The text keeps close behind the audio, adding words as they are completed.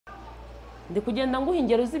ndi kugenda nguha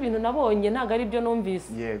ingero z'ibintu nabonye ntago ari byo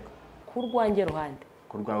numvise. Yego. Kurwange ruhande.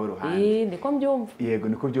 Kurwawe ruhande. Niko mbyumva. Yego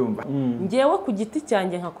niko byumva. Ngewe ku giti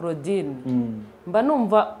cyanjye nka Claudine. Mba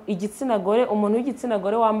numva igitsina gore, umuntu w'igitsina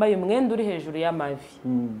gore wambaye umwenda uri hejuru y'amavi.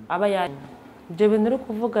 Aba ibyo bintu uri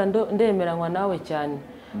kuvuga ndemeranywa nawe cyane.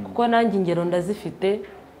 Kuko nanjye ingero ndazifite.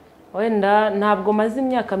 Wenda ntabwo maze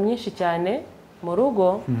imyaka myinshi cyane mu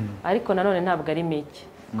rugo, ariko nanone ntabwo ari mike.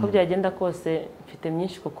 Ko byagenda kose mfite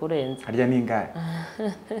myinshi kukurenza. Harya ningahe?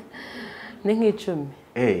 Ni nk'icumi.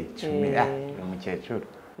 10 umukecuru.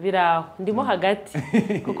 Biraho ndimo hagati.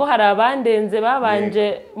 Kuko hari abandenze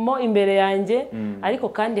babanje mo imbere yanjye, ariko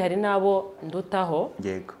kandi hari nabo ndutaho.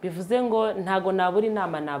 Yego. Bivuze ngo ntago nabura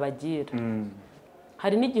inama nabagira.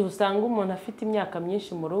 Hari n'igihe usanga umuntu afite imyaka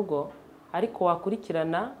myinshi mu rugo, ariko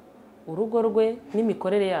wakurikirana urugo rwe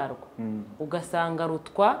n'imikorere yarwo. Ugasanga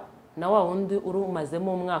rutwa na wa wundi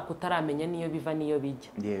urumazemo umwaka utaramenya niyo biva niyo bijya.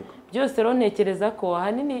 Yego. Byose rero ntekereza ko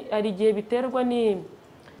hanini hari igihe biterwa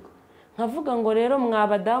nkavuga ngo rero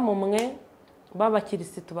mwabadamu mwe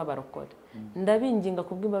b'abakirisitu b'abarokore, ndabinginga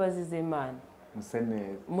kubw'imbabazi z'Imana.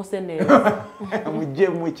 Muse neza. Mujye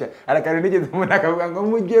mucya. Arakari nigeze umuntu akavuga ngo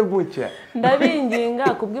mujye mucya.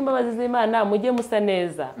 Ndabinginga kubw'imbabazi z'Imana mujye musa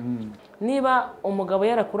neza. Niba umugabo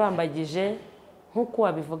yarakurambagije nk'uko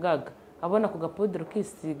wabivugaga, abona ku gapudiro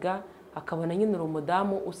kisiga, akabona nyine uri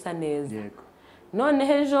umudamu usa neza. Yego. None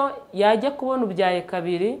hejo yajya kubona ubyaye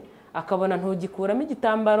kabiri, akabona ntugikuramo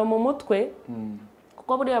igitambaro mu mutwe.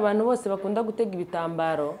 Kuko buriya abantu bose bakunda gutega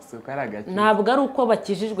ibitambaro. Ntabwo ari uko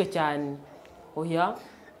bakijijwe cyane. Oya,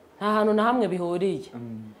 nta hantu na hamwe bihuriye.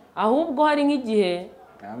 Ahubwo hari nk'igihe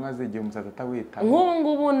amaze igihe umusatsi atawitaho. Nk'ubu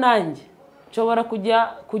ngubu nanjye nshobora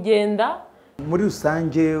kugenda muri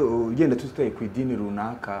rusange ugenda tutitaye ku idini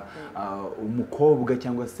runaka, umukobwa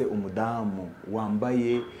cyangwa se umudamu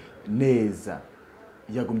wambaye neza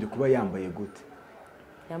yagombye kuba yambaye gute?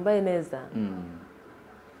 Yambaye neza.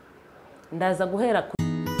 Ndaza guhera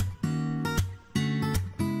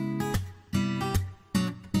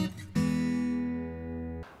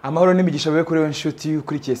Amahoro n'imigisha bibe kuri we nshuti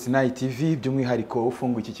ukurikiye SINAI TV, by'umwihariko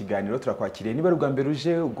ufunguye iki kiganiro turakwakiriye. Niba rugwa mbere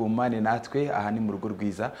uje ugumane natwe aha ni mu rugo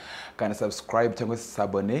rwiza, kana subscribe cyangwa se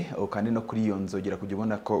sabone, ukandi no kuri iyo nzogera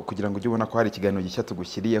kugira ngo ujye ubona ko hari ikiganiro gishya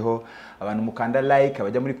tugushyiriyeho. Abantu mukanda like,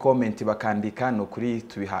 abajya muri comment bakandika, no kuri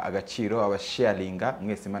tubiha agaciro, abasharinga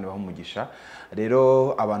mwese Imana baho umugisha.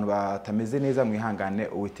 Rero abantu batameze neza mwihangane,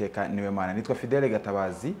 Uwiteka niwe Mana. Nitwa Fidele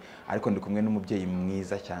Gatabazi, ariko ndi kumwe n'umubyeyi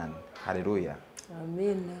mwiza cyane. Haleluya.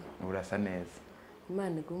 Amen. Urasa neza.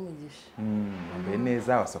 Imana igumugisha. Mbe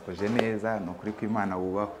neza, wasokoje neza, no kuri ku Imana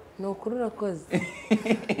wubaho. No kuri urakoze.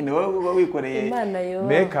 Ni wowe uba wikoreye Imana yo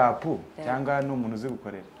makeup cyangwa n'umuntu uzi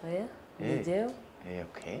gukorera? Oya, ngewe.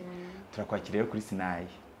 Okay. Turakwakiriye kuri SINAI.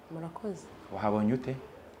 Murakoze. Wahabonye ute?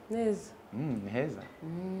 Neza. Ni heza.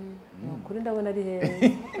 No kuri ndabona ari heza.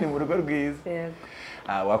 Ni mu rugo rwiza. Yego.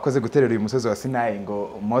 Wakoze guterera uyu musozi wa SINAI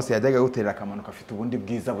ngo Mose yajyaga guterera akamanuka afite ubundi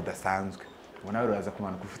bwiza budasanzwe. Ubona uraza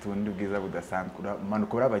kumanuka ufite ubundi bwiza budasanzwe,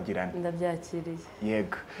 manuka urabagirana. Ndabyakiriye.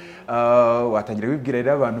 Yego. Watangira wibwira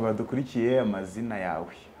rero abantu badukurikiye amazina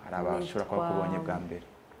yawe. Hari abashobora kuba kubonye bwa mbere.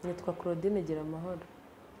 Nitwa Claudine gira amahoro.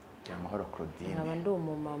 Gira amahoro Claudine. Nkaba ndi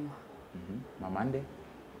umumama. Mama nde?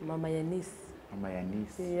 Mama Yanisi. Mama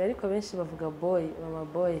Yanisi. Ariko benshi bavuga boy, mama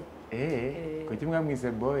boy. Kuki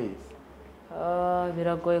mwamwise boys?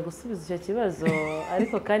 Biragoye gusubiza icyo kibazo,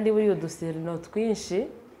 ariko kandi buri udusirino twinshi.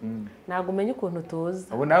 Ntabwo umenye ukuntu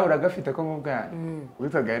tuza. Ubu nawe uragafite ko mu bwana.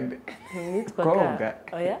 Witwaga nde? Nitwaga.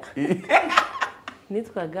 Oya.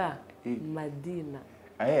 Nitwaga Madina.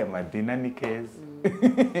 Madina ni keza.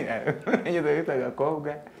 Yego witwaga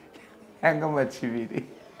kobwa cyangwa amacibiri.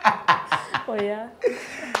 Oya.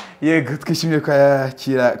 Yego twishimiye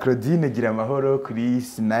kwakira Claudine gira amahoro kuri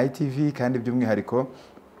SINAI TV, kandi by'umwihariko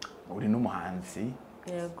uri n'umuhanzi.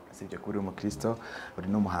 Yego. Sibyo kuri umukristo, uri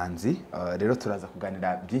n'umuhanzi. Rero turaza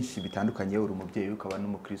kuganira byinshi bitandukanye, uri umubyeyi ukaba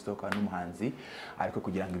n'umukristo ukaba n'umuhanzi, ariko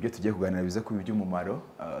kugira ngo ibyo tugiye kuganira bize kuba iby'umumaro,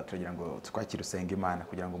 turagira ngo twakire usenga Imana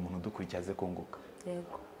kugira ngo umuntu udukurikiye aze kunguka.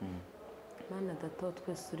 Yego. Mana Data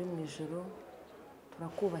twese uri mu ijuru,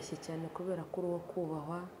 turakubashye cyane kubera ko uri uwo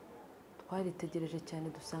kubahwa. Twaritegereje cyane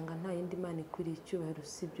dusanga nta yindi Mana ikwiriye icyubahiro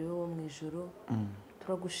usibye wowe wo mu ijuru.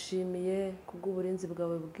 Turagushimiye kubw'uburinzi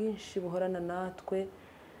bwawe bwinshi buhorana natwe.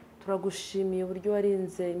 Turagushimiye uburyo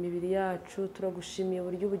warinze imibiri yacu, turagushimiye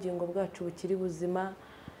uburyo ubugingo bwacu bukiri buzima.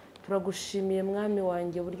 Turagushimiye mwami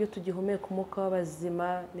wanjye uburyo tugihumeka umwuka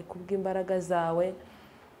w'abazima, ni kubw'imbaraga zawe.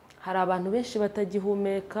 Hari abantu benshi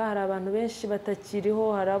batagihumeka, hari abantu benshi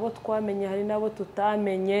batakiriho, hari abo twamenye, hari nabo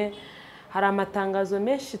tutamenye. Hari amatangazo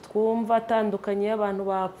menshi twumva atandukanye y'abantu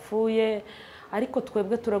bapfuye, ariko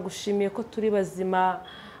twebwe turagushimiye ko turi bazima,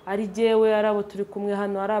 ari jyewe ari abo turi kumwe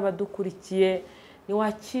hano, ari abadukurikiye.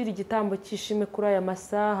 Niwakira igitambo cyishime kuri aya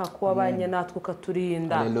masaha ko wabanye natwe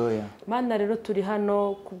ukaturinda. Haleluya. Mana rero turi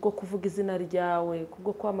hano kubwo kuvuga izina ryawe,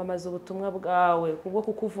 kubwo kwamamaza ubutumwa bwawe, kubwo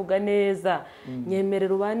kukuvuga neza.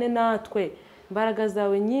 Nyemerera ubane natwe, imbaraga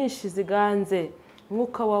zawe nyinshi ziganze,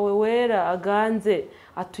 Umwuka wawe wera aganze,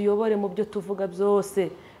 atuyobore mu byo tuvuga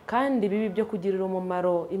byose, kandi bibi byo kugirira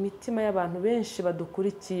umumaro imitima y'abantu benshi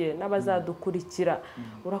badukurikiye n'abazadukurikira.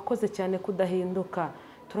 Urakoze cyane kudahinduka.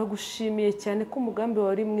 Turagushimiye cyane ko umugambi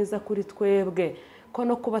wawe ari mwiza kuri twebwe, ko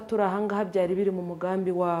no kuba turi ahangaha byari biri mu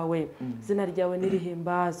mugambi wawe. Izina ryawe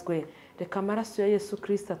nirihimbazwe. Reka amaraso ya Yesu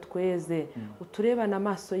Kristo atweze, uturebana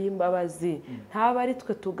amaso y'imbabazi, ntaba ari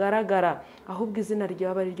twe tugaragara, ahubwo izina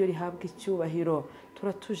ryawe ari ryo rihabwa icyubahiro.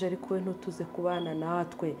 Turatuje ariko we ntutuze kubana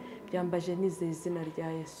natwe, byambaje nizeye izina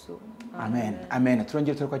rya Yesu. Amen. Amen.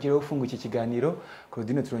 Turongera turakwakira ufunga iki kiganiro.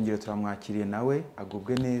 Claudine turongera turamwakiriye nawe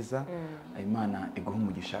agubwe neza. Imana iguha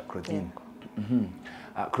umugisha Claudine.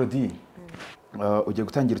 Claudine, ugiye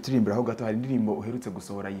gutangira uturirimba aho gato. Hari indirimbo uherutse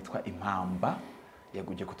gusohora yitwa Impamba,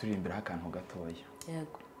 yaguye kuturirimbira akantu gatoya.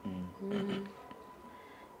 Yego.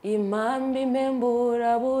 Impamba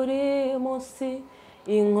impembura buri munsi,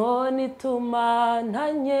 inkoni ituma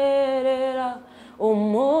ntanyerera,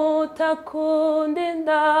 umutakundi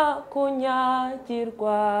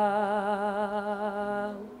ndakunyagirwa,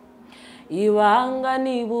 ibanga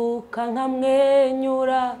nibuka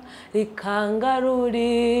nkamwenyura,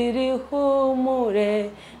 rikangarurira ihumure,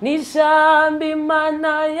 n'ijambo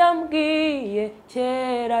Imana yambwiye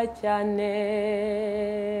kera cyane.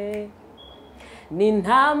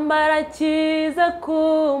 N'intambara kiza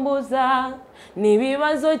kumbuza,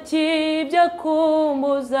 n'ibibazo kibyo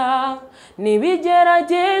kumbuza,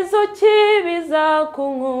 n'ibigeragezo kibiza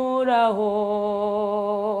kunkuraho,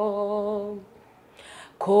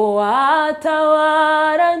 ko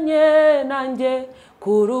watawaranye nanjye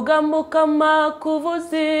ku rugamba ukama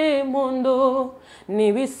kuvuza impundu,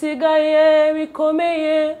 n'ibisigaye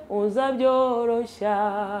bikomeye uzabyoroshya.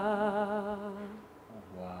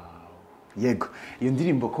 Yego, iyo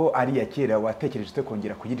ndirimbo ko ari ya kera, watekereje ute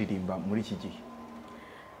kongera kuyiririmba muri iki gihe?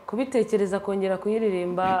 Kubitekereza kongera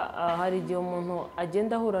kuyiririmba, hari igihe umuntu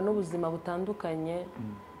agenda ahura n'ubuzima butandukanye,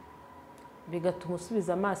 bigatuma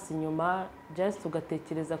usubiza amaso inyuma, just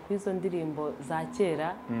ugatekereza ku izo ndirimbo za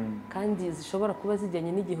kera, kandi zishobora kuba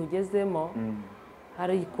zijyanye n'igihe ugezemo.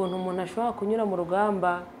 Hari ukuntu umuntu ashobora kunyura mu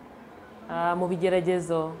rugamba, mu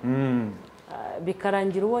bigeragezo,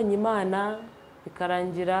 bikarangira ubonye Imana,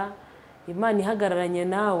 bikarangira Imana ihagararanye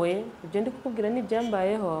nawe. Ibyo ndi kukubwira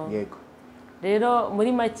n'ibyambayeho. Yego. Rero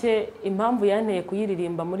muri make impamvu yanteye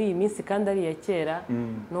kuyiririmba muri iyi minsi kandi ari iya kera,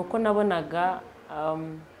 ni uko nabonaga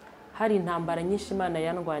hari intambara nyinshi Imana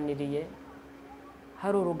yandwaniriye,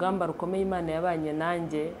 hari urugamba rukomeye Imana yabanye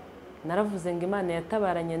nanjye. Naravuze ngo Imana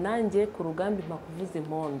yatabaranye nanjye ku rugamba impa kuvuza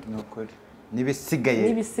impundu. Nukuri.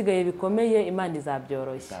 Nibisigaye bikomeye Imana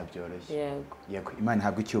izabyoroshya. Yego. Yego, Imana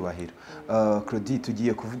ihabwa icyubahiro. Claudine,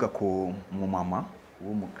 tugiye kuvuga ku mumama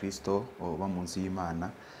w'umukristo uba mu nzu y'Imana.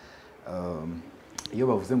 Iyo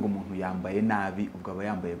bavuze ngo umuntu yambaye nabi, ubwo aba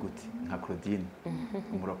yambaye gute? Nka Claudine,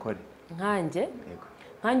 umurokore. Nkanjye? Yego.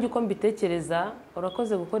 Nkanjye uko mbitekereza,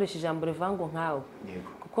 urakoze gukoresha ijambo rivango nkawe. Yego.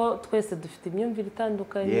 Kuko twese dufite imyumvire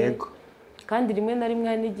itandukanye. Yego. Kandi rimwe na rimwe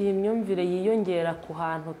hari n'igihe imyumvire yiyongera ku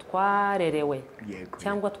hantu twarerewe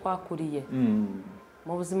cyangwa twakuriye.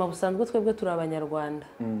 Mu buzima busanzwe twebwe turi Abanyarwanda.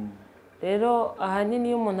 Rero ahanini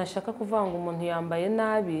iyo umuntu ashaka kuvanga umuntu yambaye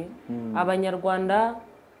nabi, Abanyarwanda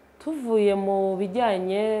tuvuye mu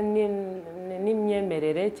bijyanye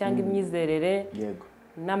n'imyemerere cyangwa imyizerere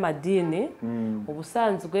n'amadini,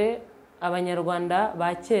 ubusanzwe Abanyarwanda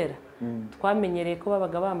ba kera twamenyereye ko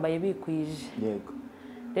babaga bambaye bikwije.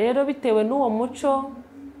 Rero bitewe n'uwo muco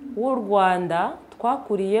w'u Rwanda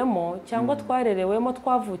twakuriyemo cyangwa twarerewemo,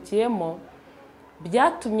 twavukiyemo,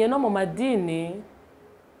 byatumye no mu madini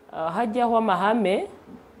hajyaho amahame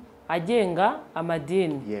agenga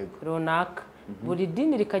amadini runaka. Buri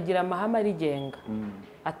dini rikagira amahame arigenga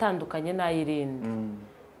atandukanye n'ay'irindi.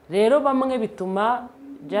 Rero bamwe bituma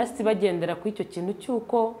just bagendera ku icyo kintu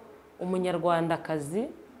cy'uko umunyarwandakazi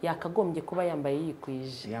yakagombye kuba yambaye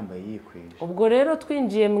yikwije. Ubwo rero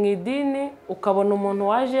twinjiye mu idini, ukabona umuntu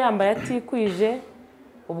waje yambaye atikwije,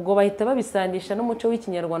 ubwo bahita babisanisha n'umuco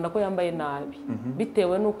w'ikinyarwanda ko yambaye nabi,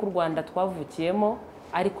 bitewe n'uko u Rwanda twavukiyemo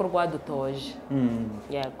ariko rwadutoje.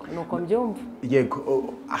 Yego, nuko mbyumva. Yego,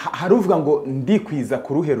 hari uvuga ngo ndikwiza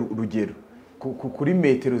ku ruhe rugero? Kuri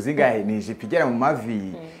metero zingahe? Ni ijipo igera mu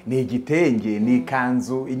mavi, ni igitenge, ni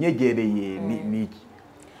ikanzu inyegereye, ni iki?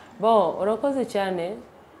 Bo, urakoze cyane.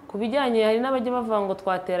 kubijyanye hari n'abajya bavuga ngo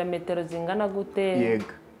twatera metero zingana gute.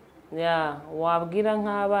 Yego. Ya wabwira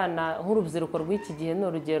nk'abana nk'urubyiruko rw'iki gihe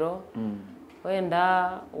n'urugero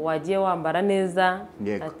wenda wagiye wambara neza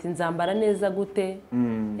ati nzambara neza gute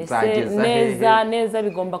ese neza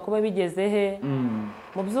bigomba kuba bigeze he.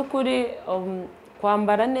 Mu by'ukuri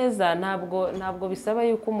kwambara neza ntabwo bisaba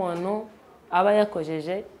yuko umuntu aba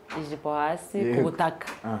yakojeje ijipo hasi ku butaka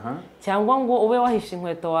cyangwa ngo ube wahisha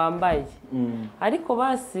inkweto wambaye. Ariko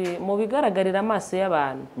basi mu bigaragarira amaso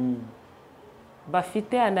y'abantu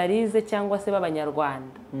bafite analyses cyangwa se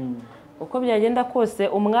b'Abanyarwanda uko byagenda kose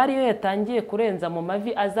umwari iyo yatangiye kurenza mu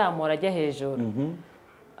mavi azamura ajya hejuru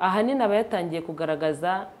ahanini aba yatangiye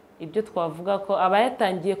kugaragaza ibyo twavuga ko aba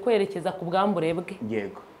yatangiye kwerekeza ku bwambure bwe.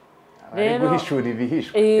 Yego. Ari guhishura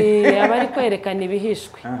ibihishwe. Aba ari kwerekana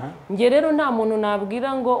ibihishwe. Nge rero nta muntu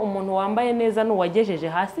nabwira ngo umuntu wambaye neza n'uwagejeje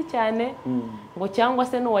hasi cyane ngo cyangwa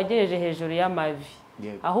se n'uwagejeje hejuru y'amavi.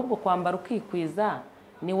 Ahubwo kwambara ukikwiza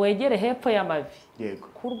ni wegere hepfo y'amavi. Yego.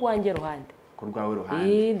 Ku rwange ruhande. Ku rwawe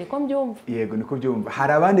ruhande. Niko mbyumva. Yego niko byumva.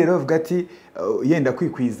 Hari abandi rero bavuga ati yenda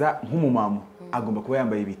kwikwiza nk'umumama agomba kuba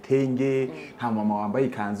yambaye ibitenge, nta mama wambaye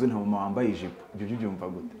ikanzu, nta mama wambaye ijipo. Ibyo byumva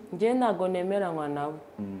gute? Nge ntago nemeranywa nabo.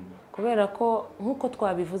 Kubera ko nkuko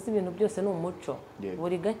twabivuze ibintu byose ni umuco.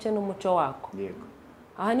 Buri gace n'umuco wako. Yego.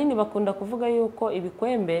 Ahanini bakunda kuvuga yuko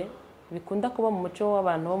ibikwembe bikunda kuba mu muco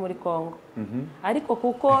w'abantu bo muri Kongo. Ariko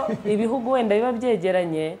kuko ibihugu wenda biba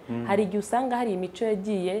byegeranye hari igihe usanga hari imico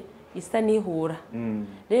yagiye isa n'ihura.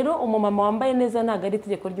 Rero umumama wambaye neza ntago ari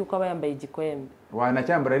itegeko ry'uko aba yambaye igikwembe.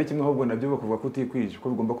 Wanacyambara ari kimwe ahubwo nabyo bakuvuga ko utikwije ko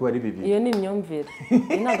bigomba kuba ari bibiri. Iyo ni imyumvire.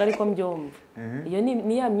 Ntago ariko mbyumva. Iyo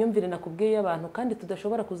ni ya myumvire nakubwiye y'abantu kandi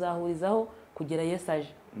tudashobora kuzahurizaho kugera Yesu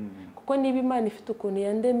aje. Kuko niba Imana ifite ukuntu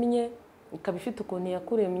yandemye ikaba ifite ukuntu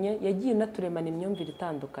yakuremye yagiye inaturemana imyumvire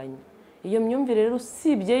itandukanye. Iyo myumvire rero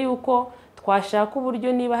usibye yuko twashaka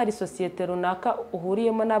uburyo niba hari sosiyete runaka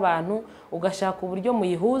uhuriyemo n'abantu ugashaka uburyo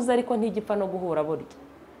muyihuza ariko ntigipfa no guhura buryo.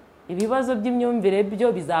 Ibibazo by'imyumvire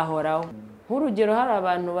byo bizahoraho. Nk'urugero hari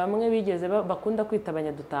abantu bamwe bigeze bakunda kwita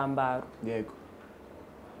abanyadutambaro. Yego.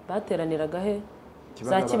 Bateraniraga he?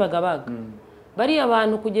 Za Kibagabaga. Bariya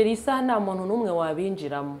abantu kugera isaha nta muntu n'umwe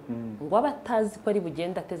wabinjiramo ngo abatazi ko ari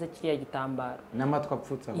bugenda ateze kiriya gitambaro. N'amatwa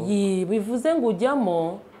apfutse aho. Bivuze ngo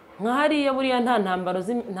ujyamo nka hariya buriya nta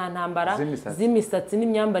ntambara z'imisatsi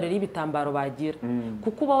n'imyambarire y'ibitambaro bagira.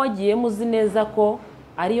 Kuko uba wagiyemo uzi neza ko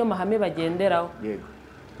ariyo mahame bagenderaho. Yego.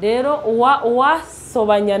 Rero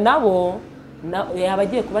uwasobanya nabo yaba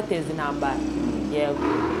agiye kubateza intambara. Yego.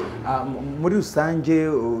 Muri rusange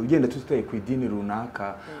ugenda tutitaye ku idini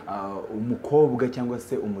runaka umukobwa cyangwa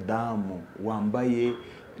se umudamu wambaye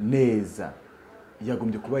neza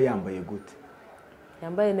yagombye kuba yambaye gute?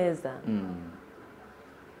 Yambaye neza.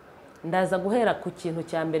 Ndaza guhera ku kintu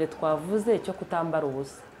cya mbere twavuze cyo kutambara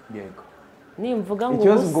ubusa. Yego. Nimvuga ngo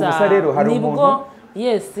ubusa rero hari umuntu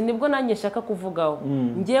nibwo nanjye nshaka kuvugaho.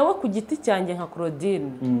 Ngewe ku giti cyanjye nka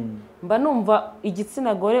Claudine mba numva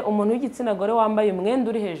igitsina gore umuntu w'igitsina gore wambaye umwenda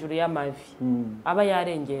uri hejuru y'amavi aba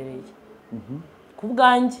yarengereye. Ku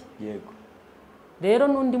bwanjye. Yego. Rero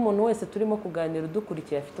n'undi muntu wese turimo kuganira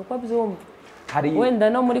udukurikiye afite uko abyumva. Wenda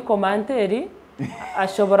no muri komanteri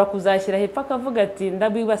ashobora kuzashyira hepfo akavuga ati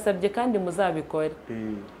ndabibasabye kandi muzabikore.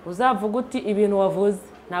 Uzavuga uti ibintu wavuze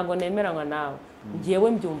ntago nemeranywa nawe.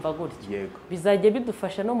 Ngewe mbyumva gutya. Bizajya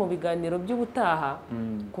bidufasha no mu biganiro by'ubutaha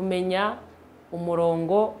kumenya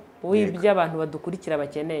umurongo w'ibyo abantu badukurikira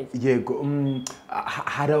bakeneye. Yego.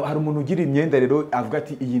 Hari umuntu ugira imyenda rero avuga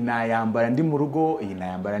ati iyi nayambara ndi mu rugo, iyi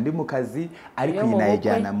nayambara ndi mu kazi, ariko iyi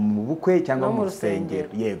nayijyana mu bukwe cyangwa mu rusengero.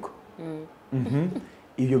 Yego.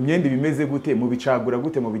 Iyo myenda bimeze gute? Mu bicagura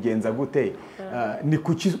gute? Mu bigenza gute? Ni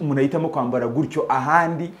kuki umuntu ahitamo kwambara gutyo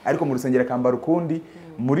ahandi ariko mu rusengero akambara ukundi?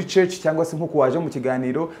 Muri church cyangwa se nkuko waje mu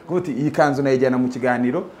kiganiro kuti iyi kanzu nayijyana mu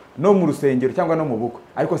kiganiro no mu rusengero cyangwa no mu bukwe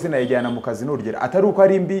ariko se nayijyana mu kazi n'urugero atari uko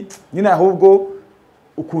ari mbi nyine ahubwo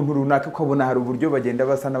ukuntu runaka ukabona hari uburyo bagenda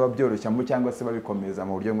basa n'ababyoroshya mu cyangwa se babikomeza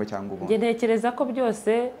mu buryo bumwe cyangwa ubundi. Nge ntekereza ko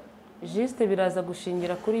byose juste biraza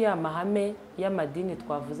gushingira kuri ya mahame y'amadini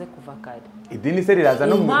twavuze kuva kare. Idini se riraza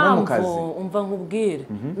no mu kazi. Umva nkubwire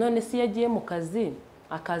none si yagiye mu kazi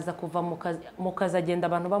akaza kuva mu kazi agenda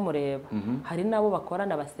abantu bamureba. Hari nabo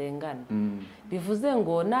bakorana basengana. Bivuze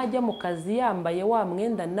ngo najya mu kazi yambaye wa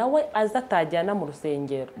mwenda nawe aza atajyana mu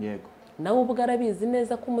rusengero. Yego. Nawe ubwo arabizi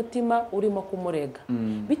neza ko umutima urimo kumurega.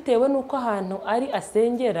 Bitewe n'uko ahantu ari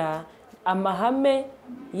asengera amahame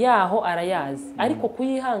yaho arayazi ariko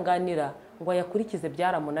kuyihanganira ngo yakurikize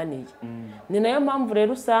byaramunaniye. Ni nayo mpamvu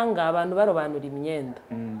rero usanga abantu barobanura imyenda.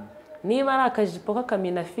 Niba ari akajipo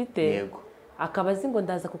k'akamina afite akaba azi ngo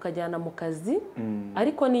ndaza kukajyana mu kazi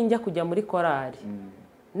ariko ninjya kujya muri korari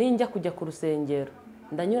ninjya kujya ku rusengero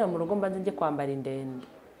ndanyura mu rugo mbanze njye kwambara indende,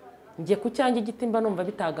 njye ku cyanjye igiti mba numva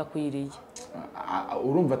bitagakwiriye.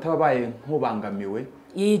 Urumva atababaye nk'ubangamiwe?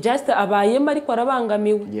 Iyi just abayemo ariko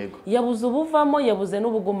arabangamiwe, yabuze ubuvamo yabuze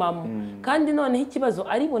n'ubugumamo. Kandi noneho ikibazo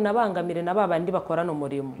ari bunabangamire na babandi bakorana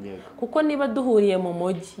umurimo, kuko niba duhuriye mu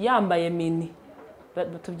mujyi yambaye mini,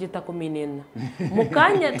 tubyita kuminina, mu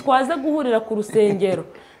kanya twaza guhurira ku rusengero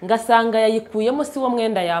ngasanga yayikuyemo si wo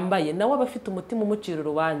mwenda yambaye, nawe aba afite umutima umucira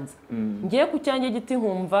urubanza. Ngiye ku cyanjye giti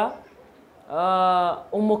nkumva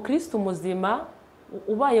umukristo muzima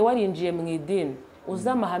ubaye warinjiye mu idini uzi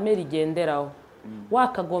amahame rigenderaho,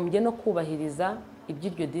 wakagombye no kubahiriza ibyo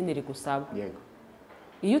iryo dini rigusaba.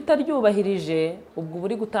 Iyo utaryubahirije ubwo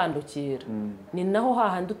uri gutandukira, ni naho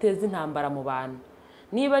hahandi uteza intambara mu bantu.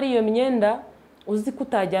 Niba ari iyo myenda uzi ko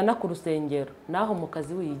utajyana ku rusengero, naho mu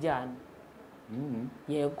kazi wiyijyana.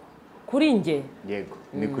 Yego kuri nge, yego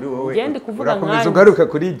ni kuri wowe, ngende kuvuga urakomeza ugaruka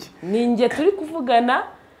kuri nge, ni nge turi kuvugana.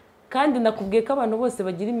 Kandi nakubwiye ko abantu bose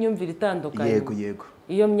bagira imyumvire itandukanye. Yego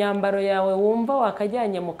iyo myambaro yawe wumva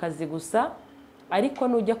wakajyanye mu kazi gusa, ariko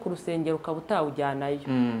nujya ku rusengero ukaba utawujyanayo,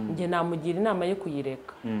 nge namugira inama yo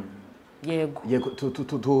kuyireka. Yego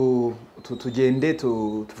tugende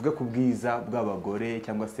tuvuge ku bwiza bw'abagore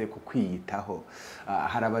cyangwa se ku kwiyitaho.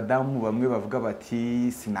 Hari abadamu bamwe bavuga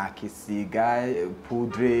bati sinakisiga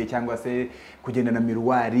poudre cyangwa se kugenda na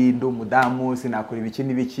miruwari, ndo umudamu sinakora ibiki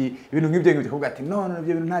n'ibiki, ibintu nk'ibyo ngibyo kuvuga ati no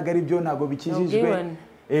ibyo bintu ntago ari byo, ntago bikijijwe,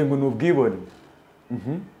 ngo n'ubwibone.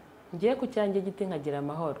 Ngiye ku cyanjye giti nkagira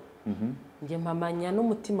amahoro, nge mpamanya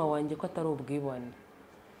n'umutima wanjye ko atari ubwibone,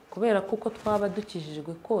 kubera kuko twaba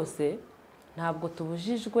dukijijwe kose ntabwo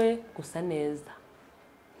tubujijwe gusa neza,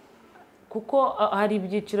 kuko hari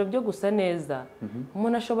ibyiciro byo gusa neza.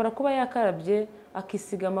 Umuntu ashobora kuba yakarabye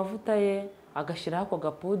akisiga amavuta ye agashyiraho ako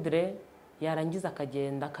gapudre, yarangiza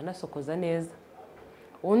akagenda akanasokoza neza.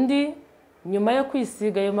 Undi nyuma yo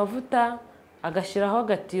kwisiga ayo mavuta agashyiraho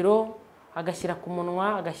agatiro, agashyira ku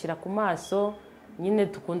munwa, agashyira ku maso, nyine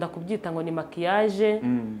dukunda kubyita ngo ni makiyaje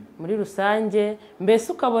muri rusange.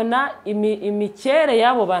 Mbese ukabona imikere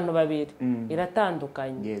y'abo bantu babiri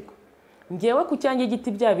iratandukanye. Ngewe ku cyanjye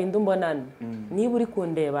giti bya bindi umbonana, niba uri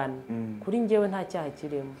kundebana, kuri ngewe nta cyaha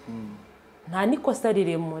kirimo, nta n'ikosa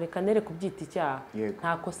ririmo, reka nere kubyita icyaha,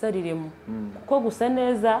 nta kosa ririmo, kuko gusa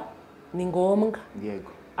neza ni ngombwa.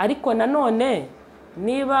 Ariko nanone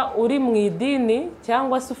niba uri mu idini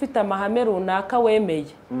cyangwa se ufite amahame runaka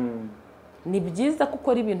wemeye, ni byiza ko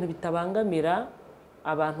ukora ibintu bitabangamira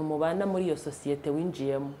abantu mubana muri iyo sosiyete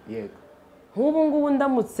winjiyemo. Nk'ubu ngubu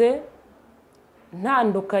ndamutse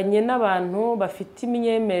ntandukanye n'abantu bafite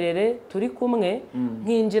imyemerere turi kumwe,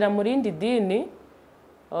 nkinjira mu rindi dini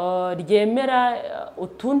ryemera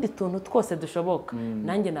utundi tuntu twose dushoboka,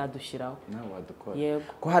 nanjye nadushyiraho. Yego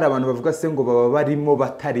ko hari abantu bavuga se ngo baba barimo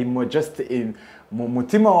batarimo, just mu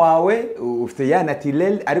mutima wawe ufite ya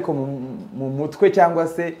naturel, ariko mu mutwe cyangwa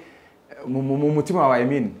se mu mutima wawe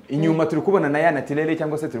mini inyuma turi kubona na ya naturel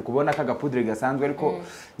cyangwa se turi kubona kagapudre gasanzwe, ariko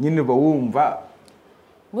nyine uba wumva.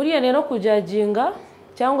 Buriya rero kujajinga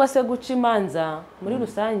cyangwa se guca imanza muri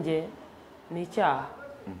rusange ni icyaha.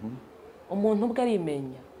 Umuntu ubwo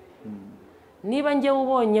arimenya. Niba ngewe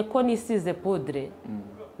ubonye ko nisize poudre,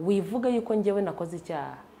 wivuga yuko ngewe nakoze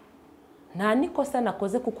icyaha. Nta nikosa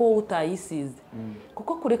nakoze kuko wowe utayisize,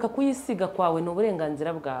 kuko kureka kuyisiga kwawe ni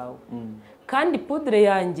uburenganzira bwawe. Kandi poudre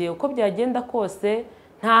yanjye uko byagenda kose,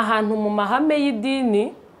 nta hantu mu mahame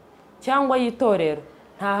y'idini cyangwa y'itorero,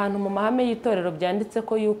 nta hantu mu mahame y'itorero byanditse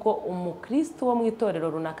ko yuko umukristo wo mu itorero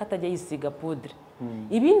runaka atajya yisiga poudre.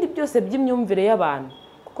 Ibindi byose by'imyumvire y'abantu,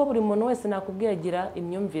 kuko buri muntu wese nakubwiye agira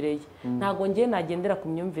imyumvire ye, ntago ngiye nagendera ku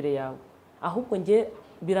myumvire yawe, ahubwo ngiye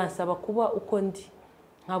biransaba kuba uko ndi,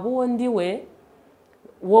 nkaba uwo ndi we.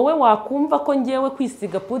 Wowe wakumva ko ngewe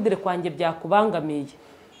kwisiga poudre kwanjye byakubangamiye,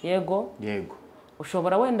 yego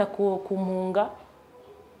ushobora wenda kumpunga,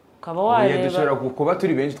 ukaba wareba. Dushobora kuba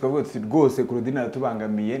turi benshi twavuga tuti rwose ku rudini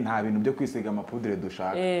natubangamiye, nta bintu byo kwisiga amapudre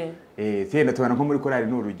dushaka. Cyenda tubana nko muri korali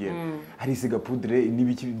n'urugero, hari isiga poudre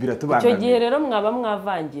n'ibiki biratubangamiye. Icyo gihe rero mwaba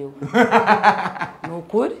mwavangiwe. Ni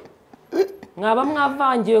ukuri mwaba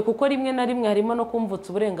mwavangiwe, kuko rimwe na rimwe harimo no kumvutsa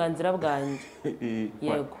uburenganzira bwanjye.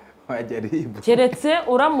 Yego keretse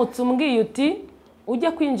uramutse umbwiye uti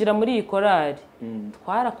ujya kwinjira muri iyi korali,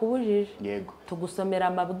 twarakubujije, tugusomera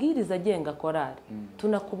amabwiriza agenga korali,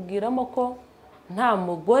 tunakubwiramo ko nta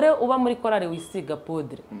mugore uba muri korali wisiga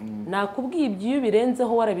poudre. Nakubwiye ibyo iyo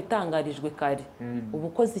birenzeho warabitangarijwe kare, uba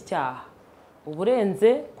ukoze icyaha,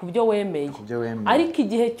 uburenze ku byo wemeye. Ariko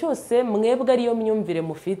igihe cyose mwebwe ariyo myumvire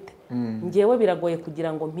mufite, ngewe biragoye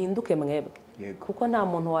kugira ngo mpinduke mwebwe. kuko nta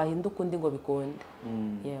muntu wahinduka undi ngo bikunde.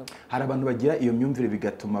 Yego. Hari abantu bagira iyo myumvire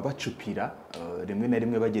bigatuma bacupira rimwe na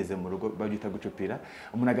rimwe bageze mu rugo babyita gucupira,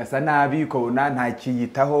 umuntu agasa nabi ukabona nta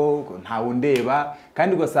kiyitaho nta undeba,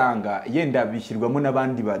 kandi ugasanga yenda bishyirwamo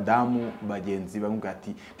n'abandi badamu bagenzi bamubwira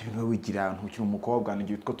ati ibintu wigira ntukiri umukobwa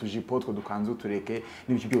ngiye utwo tujipo two dukanzu tureke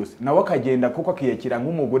n'ibyo byose, nawe akagenda kuko akiyakira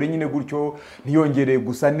nk'umugore nyine gutyo, ntiyongere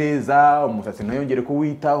gusa neza, umusatsi ntiyongere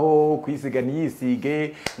kuwitaho, kwisiga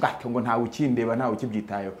ntiyisige, ngo ntawe ukindeba ntawe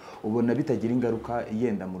ukibyitayeho. Ubona bitagira ingaruka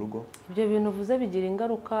yenda mu rugo? Ibyo bintu uvuze bigira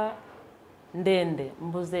ingaruka ndende.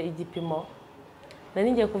 Mbuze igipimo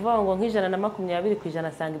nari ngiye kuvuga ngo nk'120%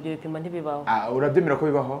 asanga ibyo bipimo ntibibaho. Urabyemera ko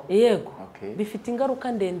bibaho? Yego. Bifite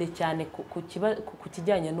ingaruka ndende cyane ku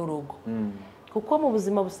kijyanye n'urugo. Kuko mu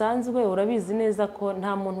buzima busanzwe urabizi neza ko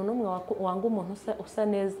nta muntu n'umwe wanga umuntu usa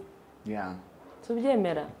neza.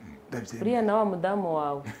 Tubyemera? Uriya na wa mudamu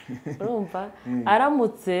wawe urumva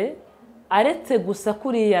aramutse aretse gusa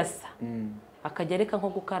kuriya sa akajya reka nko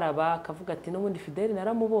gukaraba akavuga ati n'ubundi Fideli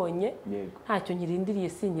naramubonye ntacyo nkirindiriye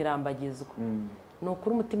sinkirambagizwa, ni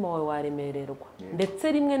ukuri umutima wawe waremererwa,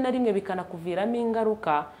 ndetse rimwe na rimwe bikanakuviramo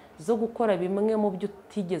ingaruka zo gukora bimwe mu byo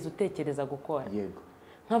utigeze utekereza gukora.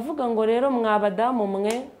 Nkavuga ngo rero mwabadamu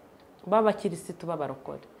mwe b'abakirisitu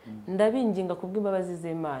b'abarokore, ndabinginga kubw'imbabazi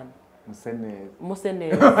z'Imana muse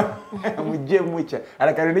neza mujye mucya.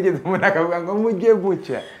 Arakare nigeze umuntu akavuga ngo mujye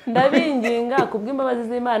mucya. Ndabinginga kubw'imbabazi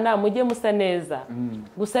z'Imana mujye musa neza.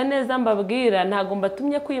 Gusa neza mbabwira ntago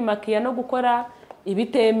mbatumye kwimakiya no gukora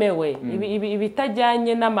ibitemewe,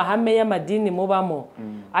 ibitajyanye n'amahame y'amadini mubamo.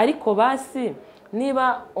 Ariko basi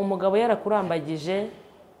niba umugabo yarakurambagije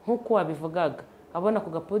nk'uko wabivugaga, abona ku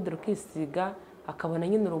gapudiro kisiga akabona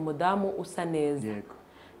nyine uri umudamu usa neza,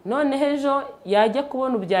 none ejo yajya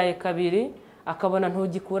kubona ubyaye kabiri akabona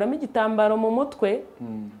ntugikuramo igitambaro mu mutwe,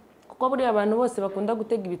 kuko buriya abantu bose bakunda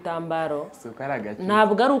gutega ibitambaro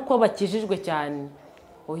ntabwo ari uko bakijijwe cyane,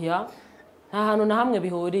 oya nta hantu na hamwe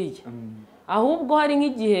bihuriye, ahubwo hari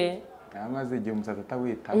nk'igihe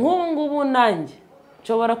nk'ubu ngubu nanjye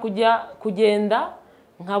nshobora kugenda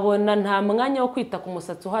nkabona nta mwanya wo kwita ku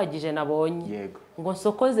musatsi uhagije nabonye ngo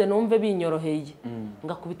nsokoze numve binyoroheye,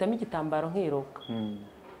 ngakubitamo igitambaro nkiruka.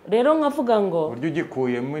 Rero nkavuga ngo buryo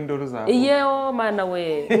ugikuyemo induru zawe yewe mana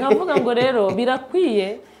we, nkavuga ngo rero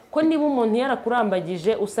birakwiye ko niba umuntu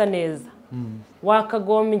yarakurambagije usa neza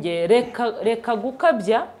wakagombye reka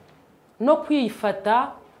gukabya no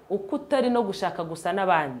kwifata uko utari no gushaka gusa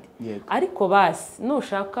n'abandi. Ariko basi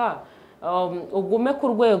nushaka ugume ku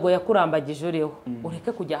rwego yakurambagije uriho,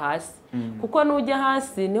 ureke kujya hasi, kuko nujya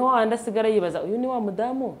hasi niho wanda asigara yibaza uyu ni wa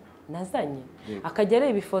mudamu nazanye, akajya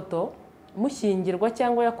areba ifoto mushyingirwa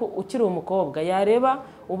cyangwa ukiri umukobwa, yareba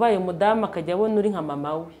ubaye umudamu akajya abona uri nka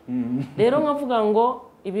mama we. Rero nkavuga ngo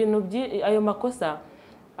ibintu ayo makosa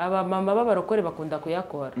abamama b'abarokore bakunda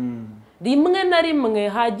kuyakora. Rimwe na rimwe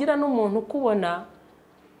hagira n'umuntu ukubona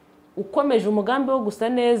ukomeje umugambi wo gusa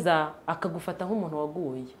neza akagufata nk'umuntu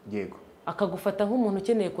waguye, akagufata nk'umuntu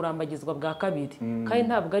ukeneye kurambagizwa bwa kabiri, kandi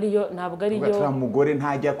ntabwo ariyo mugore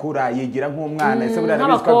ntajya kura yigira nk'umwana, ese buriya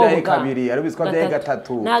arabizwa byahe kabiri arabizwa byahe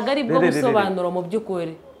gatatu. Ntabwo ari bwo busobanuro mu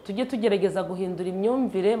by'ukuri. Tujye tugerageza guhindura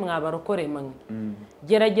imyumvire mwabarokore mwe,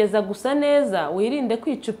 gerageza gusa neza, wirinde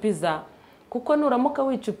kwicupiza, kuko nuramuka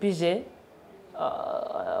wicupije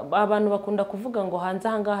abantu bakunda kuvuga ngo hanze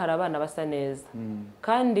ahangaha hari abana basa neza,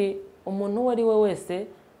 kandi umuntu uwo ari we wese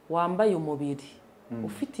wambaye umubiri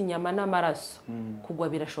ufite inyama n'amaraso kugwa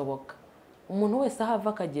birashoboka. Umuntu wese ahava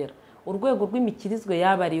akagera, urwego rw'imikirizwe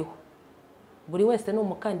yaba ariho, buri wese ni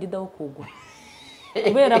umukandida wo kugwa,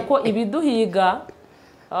 kubera ko ibiduhiga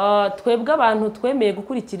twebwe abantu twemeye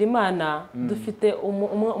gukurikira Imana dufite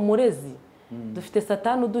umurezi, dufite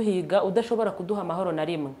Satani uduhiga udashobora kuduha amahoro na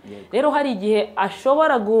rimwe. Rero hari igihe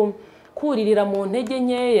ashobora kuririra mu ntege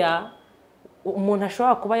nkeya umuntu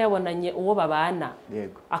ashobora kuba yabonanye uwo babana,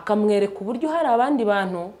 akamwereka uburyo hari abandi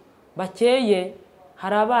bantu bakeye,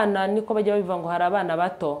 hari abana niko bajya babivuga ngo hari abana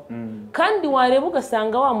bato, kandi wareba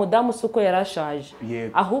ugasanga wa mudamu uko yarashaje,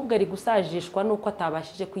 ahubwo ari gusajishwa nuko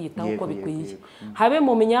atabashije kwiyitaho uko bikwiye. Habe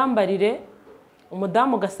mu myambarire,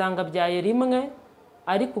 umudamu ugasanga byaye rimwe,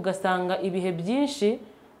 ariko ugasanga ibihe byinshi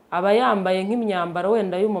aba yambaye nk'imyambaro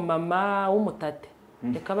wenda y'umumama w'umutate,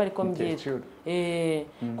 reka bari ko mbyita,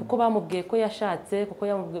 kuko bamubwiye ko yashatse, kuko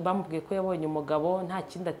bamubwiye ko yabonye umugabo, nta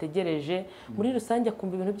kindi ategereje. Muri rusange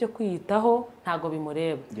akumva ibintu byo kwiyitaho ntago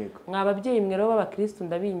bimureba. Mwababyeyi mwe rero b'abakristo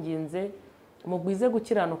ndabinginze mugwize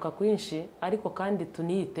gukiranuka kwinshi, ariko kandi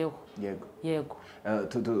tuniyiteho. Yego.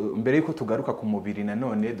 Mbere yuko tugaruka ku mubiri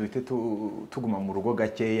nanone duhite tuguma mu rugo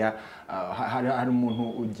gakeya, hari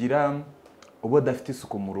umuntu ugira uba udafite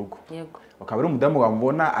isuku mu rugo. Yego. Ukaba ari umudamu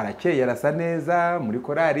wamubona arakeye arasa neza muri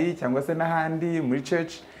korari cyangwa se n'ahandi muri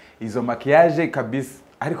church, izo makiyaje kabisa,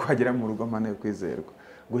 ariko hagera mu rugo mana yo kwizerwa.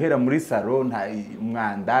 Guhera muri salo nta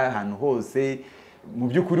umwanda ahantu hose, mu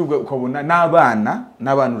by'ukuri ukabona n'abana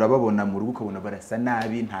urababona mu rugo ukabona barasa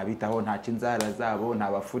nabi, ntabitaho, nta cinzara zabo,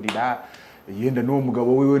 ntabafurira, yenda n'uwo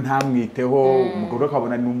mugabo wiwe ntamwiteho, umugabo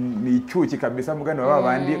ukabona ni icyuki kabisa, mugani wa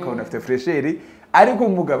babandi ukabona afite fresheri, ariko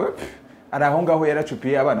umugabo ari aho ngaho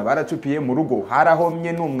yaracupiye, abana baracupiye, mu rugo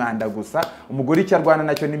harahomye n'umwanda gusa, umugore icyo arwana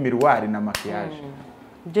nacyo ni miruwari na makiyaje.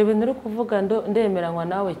 Ibyo bintu uri kuvuga ndemeranywa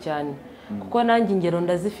nawe cyane, kuko nanjye ingero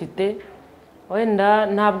ndazifite. Wenda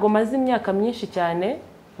ntabwo maze imyaka myinshi cyane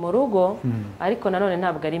mu rugo, ariko nanone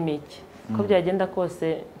ntabwo ari mike. Uko byagenda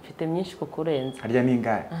kose mfite myinshi kukurenza. Harya ni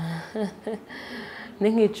ingahe? Ni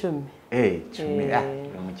nk'icumi.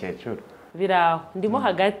 10 umukecuru. Biraho ndimo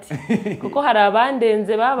hagati, kuko hari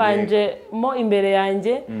abandenze babanje mo imbere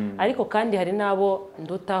yanjye, ariko kandi hari nabo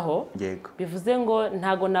ndutaho. Bivuze ngo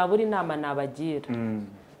ntago nabura inama nabagira.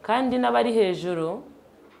 Kandi n'abari hejuru,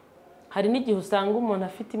 hari n'igihe usanga umuntu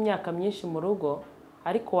afite imyaka myinshi mu rugo,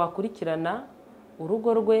 ariko wakurikirana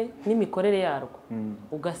urugo rwe n'imikorere yarwo,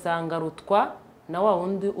 ugasanga rutwa na wa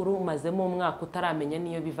wundi urumazemo umwaka utaramenya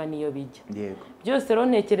niyo biva niyo bijya. Byose rero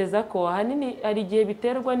ntekereza ko ahanini hari igihe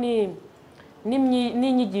biterwa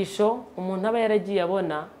n'inyigisho umuntu aba yaragiye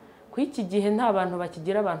abona ko iki gihe nta bantu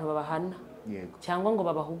bakigira abantu babahana cyangwa ngo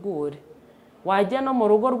babahugure. Wajya no mu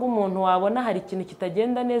rugo rw'umuntu wabona hari ikintu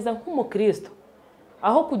kitagenda neza nk'umukristo,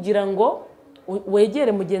 aho kugira ngo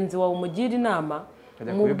wegere mugenzi wawe umugire inama,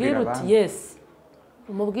 umubwire uti yes,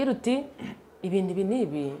 umubwire uti ibintu ibi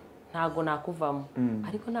n'ibi ntago nakuvamo,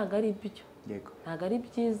 ariko ntago ari ibyo, ntago ari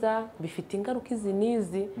byiza, bifite ingaruka izi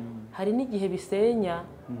n'izi. Hari n'igihe bisenya,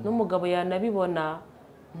 n'umugabo yanabibona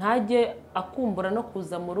ntajye akumbura no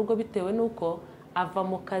kuza mu rugo, bitewe n'uko ava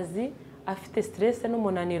mu kazi afite stress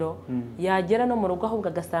n'umunaniro, yagera no mu rugo ahubwo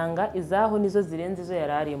agasanga izaho nizo zirenze izo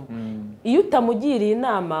yararimo. Iyo utamugiriye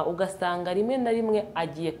inama ugasanga rimwe na rimwe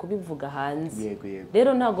agiye kubivuga hanze.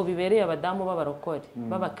 Rero ntago bibereye abadamu b'abarokore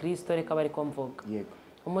b'abakristo, reka bari ko mvuga.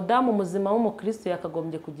 Umudamu muzima w'umukristo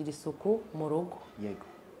yakagombye kugira isuku mu rugo.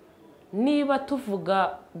 Niba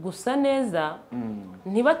tuvuga gusa neza,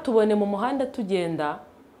 ntibatubone mu muhanda tugenda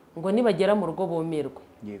ngo nibagera mu rugo bumirwe.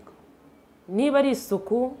 Niba ari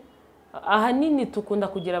isuku, ahanini tukunda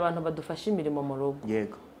kugira abantu badufasha imirimo mu rugo.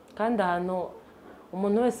 Kandi ahantu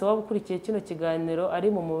umuntu wese waba ukurikiye kino kiganiro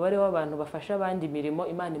ari mu mubare w'abantu bafasha abandi imirimo,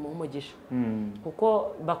 Imana imuha umugisha,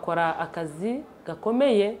 kuko bakora akazi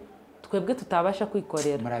gakomeye twebwe tutabasha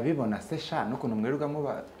kwikorera. Murabibona se sha n'ukuntu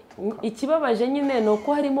mwirirwamo ikibabaje nyine ni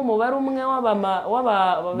uko harimo umubare umwe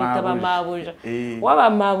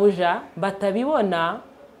w'abamabuja batabibona,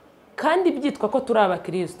 kandi byitwa ko turi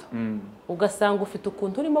abakristo. Ugasanga ufite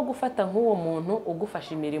ukuntu urimo gufata nk'uwo muntu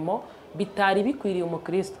ugufasha imirimo bitari bikwiriye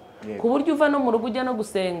umukristo, ku buryo uva no mu rugo ujya no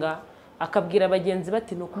gusenga akabwira abagenzi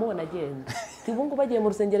bati ni ukumubona agenda, ubu ngubu bagiye mu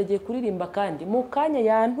rusengero agiye kuririmba, kandi mu kanya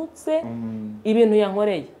yantutse ibintu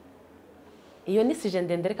yankoreye. Iyo ni sije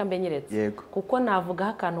ndende, reka mbenyeretse, kuko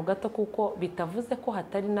navugaho akantu gato, kuko bitavuze ko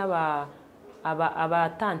hatari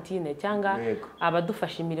abatantine cyangwa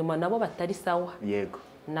abadufasha imirimo nabo batari sawa,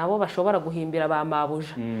 nabo bashobora guhimbira ba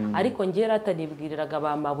mabuja. Ariko ngiye ratanibwiriraga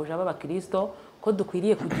ba mabuja b'abakristo ko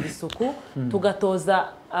dukwiriye kugira isuku,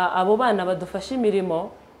 tugatoza abo bana badufasha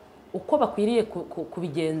imirimo uko bakwiriye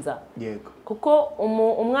kubigenza. Kuko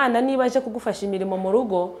umwana niba aje kugufasha imirimo mu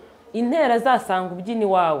rugo, intera azasanga ubyini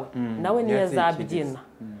wawe nawe niyo azabyina,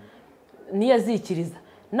 niyo azikiriza.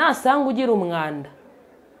 Nasanga ugira umwanda,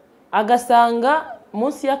 agasanga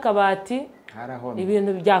munsi y'akabati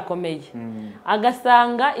ibintu byakomeye,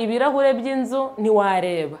 agasanga ibirahure by'inzu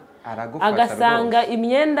ntiwareba, agasanga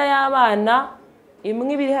imyenda y'abana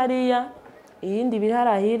imwe ibiri hariya iyindi ibiri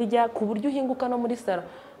hariya hirya, ku buryo uhinguka no muri salo.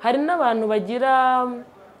 Hari n'abantu bagira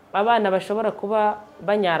abana bashobora kuba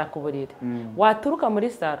banyara ku buriri, waturuka muri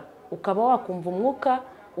salo ukaba wakumva umwuka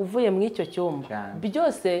uvuye mu icyo cyumba.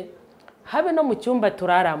 Byose habe no mu cyumba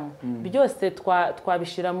turaramo, byose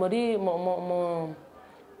twabishira muri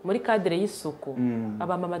kadire y'isuku.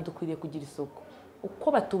 Abamama dukwiriye kugira isuku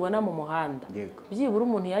uko batubona mu muhanda. Byibura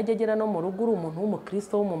umuntu yajya agera no mu rugo uri umuntu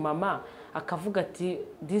w'umukristo w'umumama akavuga ati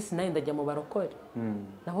disi nayo ndajya mu barokore.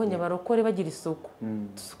 Nabonye abarokore bagira isuku,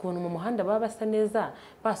 ukuntu mu muhanda baba basa neza,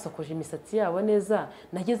 basokoje imisatsi yabo neza,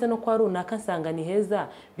 nageze no kwa runaka nsanga ni heza.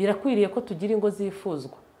 Birakwiriye ko tugira ingo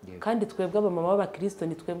zifuzwa, kandi twebwe abamama b'abakristo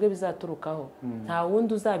ni twebwe bizaturukaho, nta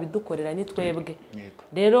wundi uzabidukorera, ni twebwe.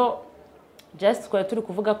 Rero just twari turi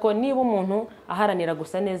kuvuga ko niba umuntu aharanira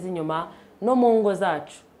gusa neza inyuma no mu ngo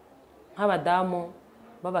zacu nk'abadamu,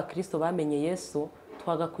 b'Abakristo bamenye Yesu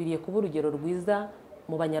twagakwiriye kuba urugero rwiza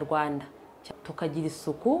mu banyarwanda, tukagira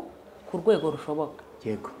isuku ku rwego rushoboka.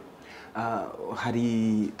 Yego.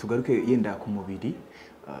 Hari tugaruke yenda ku mubiri,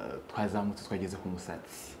 twazamutse twageze ku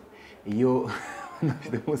musatsi. Iyo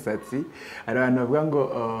nafite umusatsi, hari abantu bavuga ngo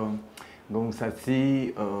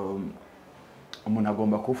umusatsi umuntu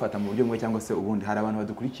agomba kuwufata mu buryo bumwe cyangwa se ubundi. Hari abantu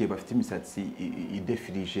badukurikiye bafite imisatsi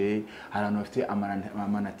idefirije, hari abantu bafite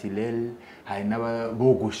amanatirel, hari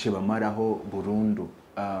n'abogoshe bamaraho burundu.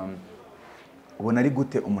 Ubona ari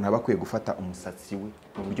gute umuntu aba akwiye gufata umusatsi we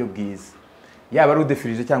mu buryo bwiza, yaba ari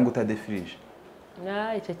udefirije cyangwa utadefirije?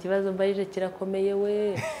 Icyo kibazo mbayije kirakomeye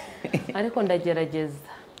we, ariko ndagerageza.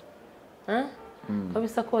 Ko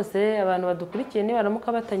bisa kose abantu badukurikiye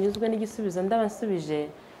nibaramuka batanyuzwe n'igisubizo ndabansubije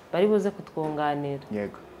bari buze kutwunganira.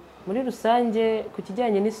 Yego. Muri rusange ku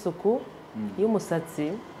kijyanye n'isuku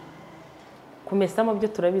y'umusatsi, kumesamo byo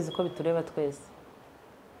turabizi ko bitureba twese.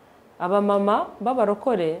 Abamama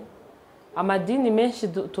b'abarokore, amadini menshi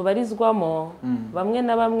tubarizwamo, bamwe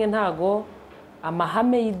na bamwe ntago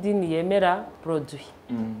amahame y'idini yemera produit.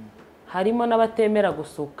 Harimo n'abatemera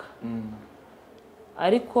gusuka.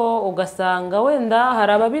 Ariko ugasanga wenda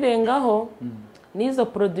hari ababirengaho n'izo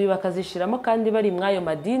produit bakazishiramo kandi bari mwayo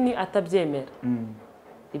madini atabyemera.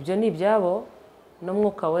 Ibyo ni ibyabo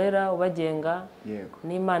n'Umwuka wera ubagenga. Yego.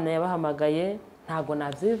 N'Imana yabahamagaye, ntago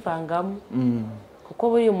nabyivangamo. Kuko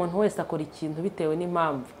buri umuntu wese akora ikintu bitewe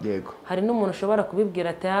n'impamvu. Yego. Hari n'umuntu ushobora kubibwira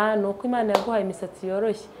ati nuko Imana yaguhaye imisatsi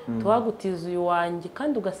yoroshye, twagutiza uyu wanjye,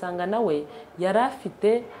 kandi ugasanga nawe yari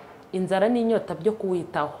afite inzara n'inyota byo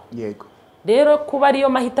kuwitaho. Yego. Rero kuba ariyo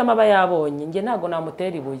mahitamo aba yabonye, njye ntago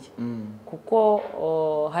namutera ibuye. Kuko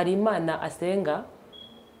hari Imana asenga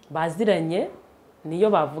baziranye, niyo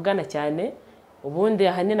bavugana cyane, ubundi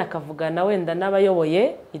ahanini akavugana wenda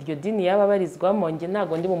n'abayoboye iryo dini yaba barizwamo. Njye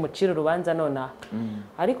ntago ndi mu muciro urubanza nonaha.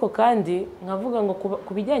 Ariko kandi nkavuga ngo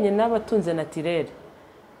ku bijyanye n'abatunze natirere,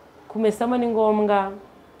 kumesamo ni ngombwa,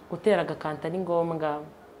 gutera agakanta ni ngombwa,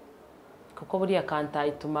 kuko buriya kanta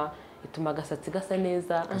ituma agasatsi gasa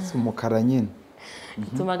neza. Umukara nyine.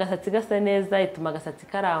 Ituma agasatsi gasa neza, ituma agasatsi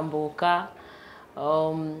karambuka.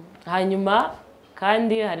 Hanyuma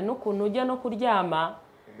kandi hari n'ukuntu ujya no kuryama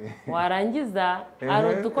warangiza,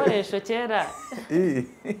 ari udukoresho kera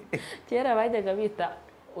bajyaga bita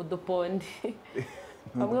udupondi.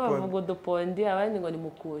 Bamwe bavuga udupondi, abandi ngo ni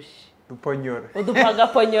mukushi.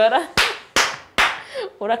 Udupagaponyora.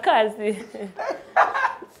 Urakazi?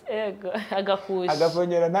 Ego, agakushi.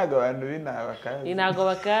 Agaponyora ntago abantu bakazi. Ntago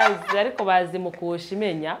bakazi, ariko bazi mukushi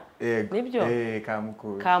menya. Nibyo?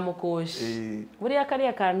 Kamukushi. Buriya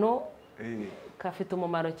kariya kantu kafite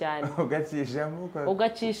umumaro cyane.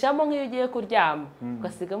 Ugacishamo nk'iyo ugiye kuryama,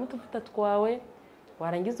 ugasigamo utuvuta twawe,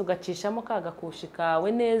 warangiza ugacishamo ka gakushi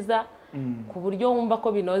kawe neza, ku buryo wumva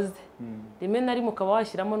ko binoze. Rimwe na rimwe ukaba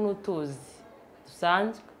washyiramo n'utuzi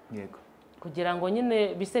dusanzwe. Yego. Kugira ngo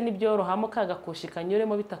nyine bise n'ibyorohamo ka gakushi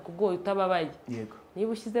kanyuremo bitakugoye utababaye. Yego.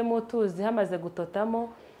 Niba ushyizemo utuzi hamaze gutotamo,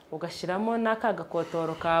 ugashyiramo n'aka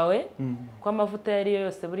gakotoro kawe, ko amavuta yari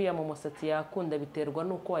yose buriya mu musatsi yakunda biterwa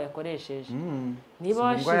n'uko wayakoresheje. Niba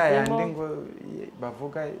washyizemo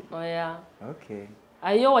bavuga oya. Okay.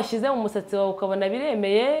 Ayo washyize mu musatsi wawe ukabona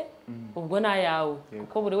biremeye, ubwo nayawe,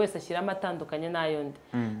 kuko buri wese ashyiramo atandukanye n'ayundi.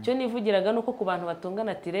 Cyo nivugiraga nuko ku bantu batunga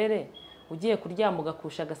natirere, ugiye kuryama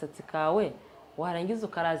ugakusha agasatsi kawe, warangiza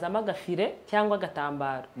ukarazamo agafire cyangwa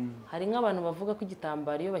agatambaro. Hari nk'abantu bavuga ko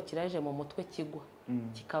igitambaro iyo bakiraje mu mutwe kigwa,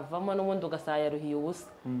 kikavamo n'ubundi ugasaya ruhiye ubusa.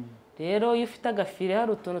 Rero iyo ufite agafire,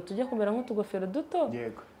 hari utuntu tujya kumera nk'utugofero duto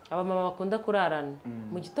abamama bakunda kurarana.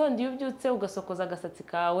 Mu gitondo iyo ubyutse ugasokoza agasatsi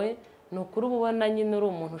kawe, nukuri uba ubona nyine uri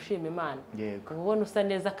umuntu ushima Imana. Uba ubona usa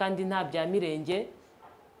neza kandi nta bya mirenge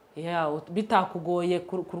bitakugoye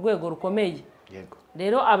ku rwego rukomeye.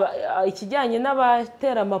 Rero ikijyanye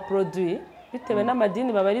n'abatera amaproduit bitewe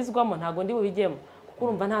n'amadini babarizwamo, ntago ndi bubijyemo kuko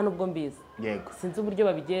urumva nta nubwo mbizi. Sinzi uburyo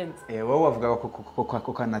babigenza. Wowe wavuga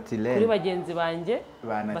ko kanatirere kuri bagenzi banjye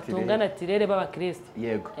batunga natirere b'Abakristo.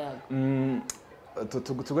 Yego.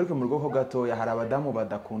 Tugaruke mu rugo ho gatoya. Hari abadamu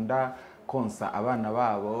badakunda konsa abana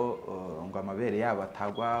babo ngo amabere yabo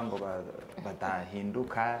atagwa, ngo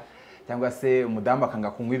badahinduka, cyangwa se umudamu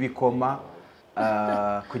akanga kunywa ibikoma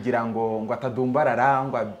kugira ngo atadumbarara,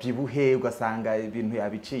 ngo abyibuhe, ugasanga ibintu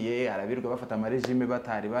yabiciye, arabirwa bafata amarejime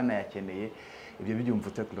batari banayakeneye. Ibyo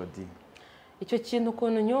byumvutse Claudine? Icyo kintu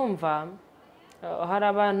ukuntu nyumva, hari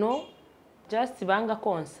abantu just banga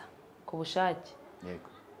konsa ku bushake. Yego.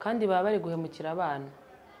 Kandi baba bari guhemukira abana.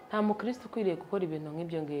 Nta mukristo ukwiriye gukora ibintu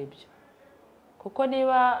nk'ibyo ngibyo. Kuko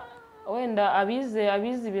niba wenda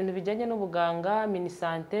abize ibintu bijyanye n'ubuganga,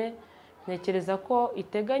 minisante, ntekereza ko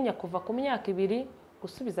iteganya kuva ku myaka 2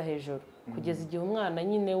 gusubiza hejuru kugeza igihe umwana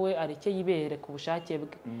nyine we areke yibere ku bushake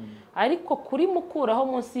bwe. Ariko kuri mukuraho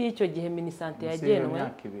munsi y'icyo gihe minisante yagenwe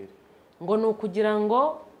ngo ni ukugira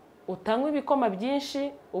ngo utanywe ibikoma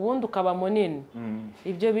byinshi ubundi ukaba munini.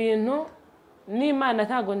 Ibyo bintu n'Imana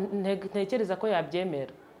ntago ntekereza ko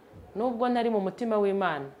yabyemera, nubwo ntari mu mutima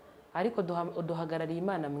w'Imana, ariko duhagarariye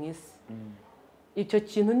Imana mu isi. Icyo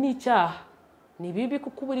kintu ni icyaha, ni bibi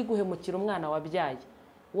kuko uba uri guhemukira umwana wabyaye,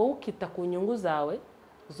 wowe ukita ku nyungu zawe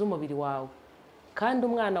z'umubiri wawe, kandi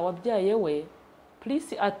umwana wabyaye we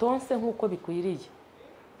please atonse nk'uko bikwiriye.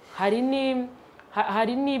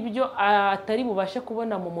 Hari n'ibyo atari bubashe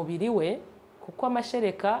kubona mu mubiri we, kuko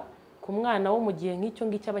amashereka ku mwana wo mu gihe nk'icyo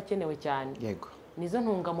ngicyo aba akenewe cyane. Nizo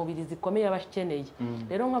ntungamubiri zikomeye aba akeneye.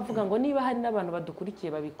 Rero nkavuga ngo niba hari n'abantu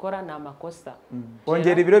badukurikiye babikora ni amakosa.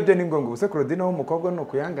 Wongera ibiro byo ni ngombwa. Ubuse Claudine w'umukobwa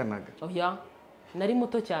nuko yanganaga? Oya, nari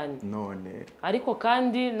muto cyane. None ariko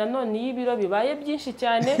kandi nanone iyo ibiro bibaye byinshi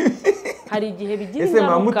cyane hari igihe bigira ingaruka. Ese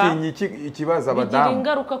mamutinyi ikibazo abadamu bigira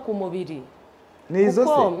ingaruka ku mubiri. Nizo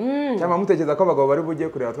se cyangwa mutekereza ko abagabo bari bugiye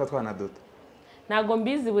kureba twana duto? Ntago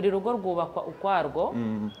mbizi, buri rugo rwubakwa ukwarwo.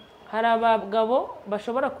 Hari abagabo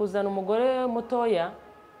bashobora kuzana umugore mutoya,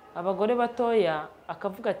 abagore batoya,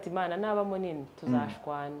 akavuga ati Imana naba munini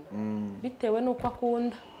tuzashwana bitewe nuko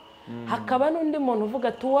akunda. Hakaba n'undi muntu uvuga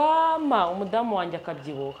ati wama umudamu wanjye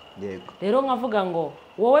akabyibuha. Rero nkavuga ngo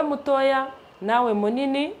wowe mutoya nawe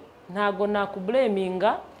munini ntago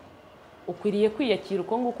nakubleminga, ukwiriye kwiyakira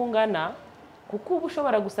uko nguko ungana, kuko uba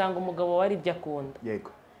ushobora gusanga umugabo wari ibyo akunda.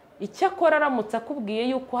 Icyakora aramutse akubwiye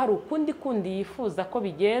yuko hari ukundi kundi yifuza ko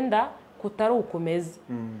bigenda kutari ukumeze,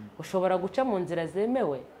 ushobora guca mu nzira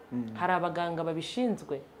zemewe. Hari abaganga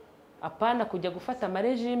babishinzwe, apana kujya gufata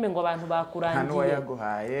amarejime ngo abantu bakurangiye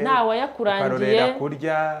nta wayakurangiye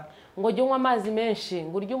ngo ujye unywa amazi menshi,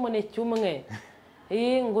 ngo urye umuneke umwe,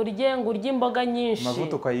 ngo urye imboga nyinshi,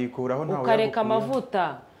 ukareka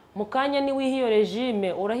amavuta. Mu kanya niwiha iyo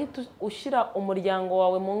regime urahita ushyira umuryango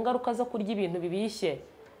wawe mu ngaruka zo kurya ibintu bibishye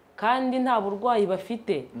kandi nta burwayi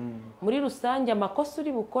bafite. Muri rusange amakosa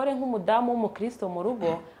uri bukore nk'umudamu w'umukristo mu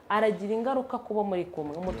rugo aragira ingaruka kubo muri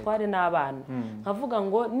kumwe, umutware n'abana. Nkavuga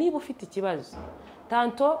ngo niba ufite ikibazo,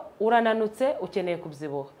 tanto urananutse ukeneye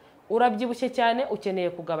kubyibuha, urabyibushye cyane ukeneye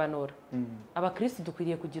kugabanura, abakristo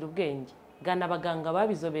dukwiriye kugira ubwenge. Gana abaganga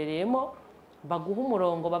babizobereyemo baguha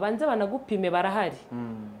umurongo, babanze banagupime, barahari.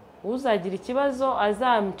 Uzagira ikibazo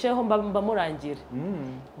azamceho mbamurangire,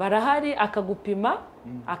 barahari, akagupima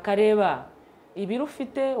akareba ibiro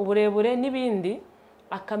ufite, uburebure n'ibindi,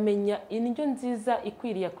 akamenya indyo nziza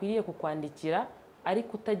akwiriye kukwandikira,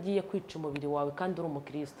 ariko utagiye kwica umubiri wawe kandi uri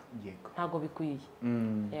umukristo. Ntago bikwiye.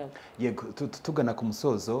 Yego, tugana ku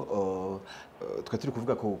musozo, twa turi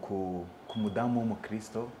kuvuga ku mudamu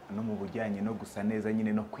w'umukristo no mu bujyanye no gusa neza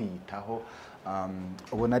nyine no kwiyitaho.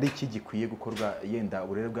 Ubona ari iki gikwiye gukorwa? Yenda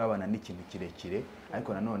uburere bw'abana ni ikintu kirekire,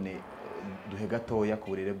 ariko nanone duhe gatoya ku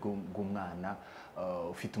burere bw'umwana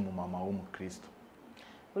ufite umumama w'umukristo.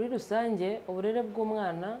 Muri rusange uburere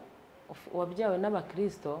bw'umwana wabyawe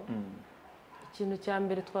n'abakristo, ikintu cya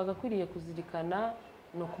mbere twagakwiriye kuzirikana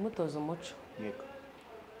ni ukumutoza umuco.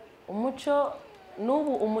 Umuco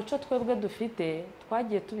n'ubu umuco twebwe dufite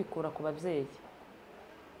twagiye tubikura ku babyeyi.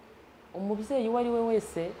 Umubyeyi uwo ari we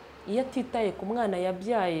wese iyo atitaye ku mwana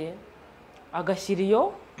yabyaye agashyira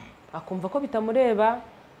iyo, akumva ko bitamureba,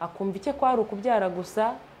 akumva icyo ko ari ukubyara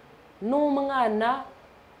gusa, n'umwana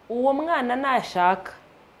uwo mwana nashaka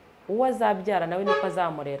uwo azabyara nawe niko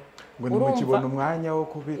azamurera. Ngo nimukibona umwanya wo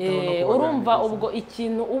kubitaho. Urumva ubwo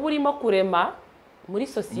ikintu uba urimo kurema muri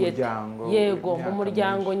sosiyete, yego mu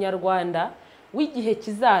muryango nyarwanda w'igihe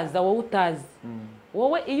kizaza wowe utazi.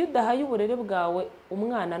 Wowe iyo udahaye uburere bwawe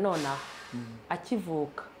umwana nonaha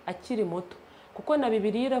akivuka akiri muto, kuko na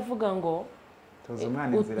Bibiliya iravuga ngo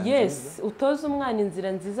utoza umwana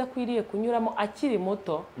inzira nziza akwiriye kunyuramo akiri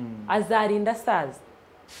muto, azarinda asaza.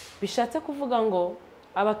 Bishatse kuvuga ngo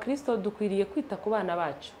abakristo dukwiriye kwita ku bana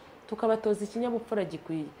bacu, tukabatoza ikinyabupfura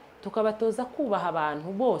gikwiye, tukabatoza kubaha abantu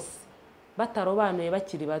bose batarobanuye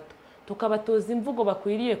bakiri bato, tukabatoza imvugo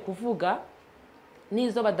bakwiriye kuvuga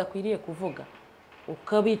n'izo badakwiriye kuvuga,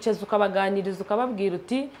 ukabicaza ukabaganiriza ukababwira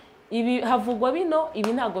uti ibi havugwa bino,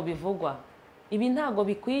 ibi ntago bivugwa, ibi ntago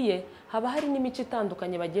bikwiye. Haba hari n'imico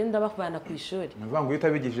itandukanye bagenda bavana ku ishuri. Navuga ngo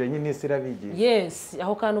utabigishije nyine isi irabigisha.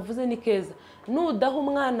 Aho kantu uvuze ni keza. Nudaha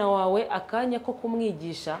umwana wawe akanya ko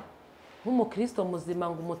kumwigisha nk'umukristo muzima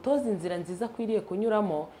ngo umutoze inzira nziza akwiriye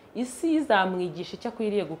kunyuramo, isi izamwigisha icyo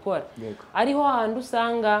akwiriye gukora. Ariho handi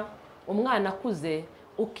usanga umwana akuze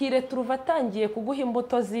ukireta uruva atangiye kuguha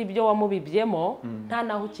imbuto z'ibyo wamubibyemo, nta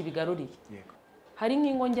naho ukibigaruriye. Hari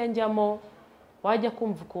nk'ingo njyamo wajya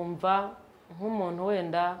kumva nk'umuntu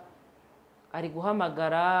wenda ari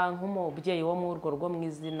guhamagara nk'umubyeyi wo mu rugo mu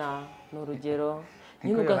izina n'urugero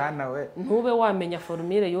ntube wamenya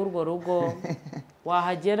formule y'urwo rugo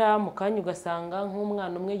wahagera mu kanya ugasanga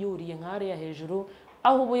nk'umwana umwe yuriye nk'ariya hejuru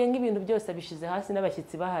ahubuye nk'ibintu byose abishize hasi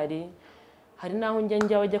n'abashyitsi bahari hari naho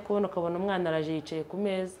njya wajya kubona ukabona umwana araje yicaye ku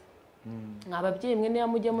meza ababyeyi mwe niyo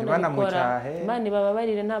mujye munabikora Imana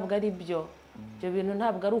ibababarire ntabwo ari byo ibyo bintu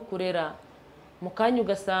ntabwo ari ukurera mu kanya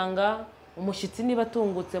ugasanga umushyitsi niba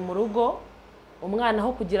atungutse mu rugo umwana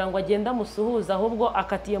aho kugira ngo agende amusuhuza ahubwo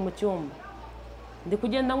akatiye mu cyumba ndi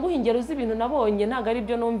kugenda nguha ingero z'ibintu nabonye ntabwo ari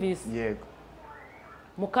byo numvise yego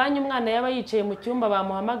mu kanya umwana yaba yicaye mu cyumba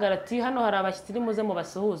bamuhamagara ati hano hari abashyitsi nimuze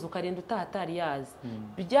mubasuhuza ukarinda utaha atari yazi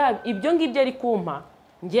ibyo ngibyo ari kumpa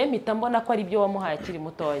ngiye mpita mbona ko ari byo wamuhaye akiri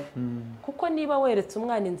mutoya kuko niba weretse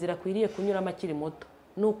umwana inzira akwiriye kunyuramo akiri muto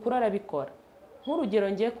ni ukuri arabikora nk'urugero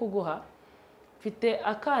ngiye kuguha mfite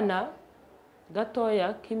akana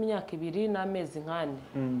gatoya k'imyaka 2 n'amezi 4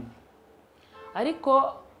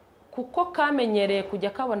 ariko kuko kamenyereye kujya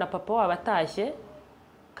kabona papa wabo atashye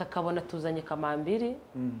kakabona tuzanye kamambiri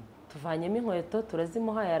tuvanyemo inkweto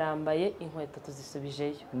turazimuhaye arambaye inkweto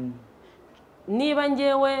tuzisubijeyo niba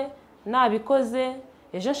ngewe nabikoze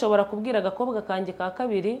ejo nshobora kubwira agakobwa kanjye ka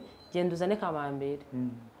kabiri genda uzane kamambiri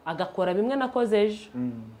agakora bimwe nakoze ejo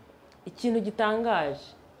ikintu gitangaje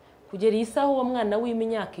kugera iyi saha uwo mwana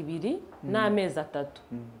w'imyaka 2 n'amezi 3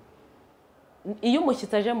 iyo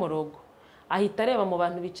umushyitsi aje mu rugo ahita areba mu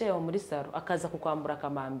bantu bicaye muri saro akaza kukwambura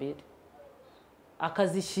kamambiri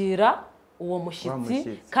akazishyira uwo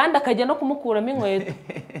mushyitsi kandi akajya no kumukuramo inkweto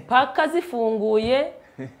paka zifunguye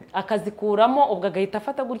akazikuramo ubwo agahita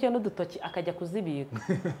afata gutya n'udutoki akajya kuzibika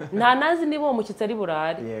nta nazi niba uwo mushyitsi ari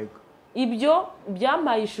burare ibyo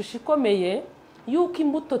byamaye ishusho ikomeye yuko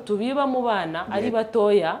imbuto tubiba mu bana ari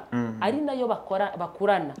batoya ari nayo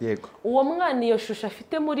bakurana uwo mwana iyo shusho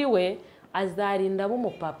afite muri we azarinda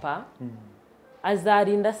b'umupapa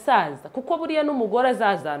azarinda asaza kuko buriya n'umugore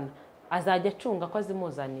azazana azajya acunga ko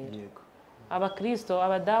azimuzanira abakristo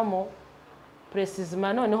abadamu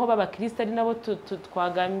precisement noneho b'abakristo ari nabo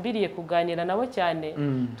twagambiriye kuganira nabo cyane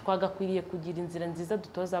twagakwiriye kugira inzira nziza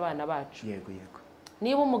dutoza abana bacu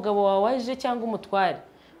niba umugabo wawe waje cyangwa umutware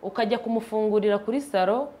ukajya kumufungurira kuri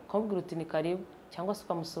saro ukamubwira uti ni karibu cyangwa se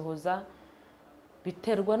ukamusuhuza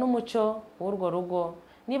biterwa n'umuco w'urwo rugo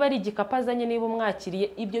niba ari igikapu azanye niba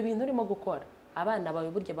umwakiriye ibyo bintu urimo gukora abana bawe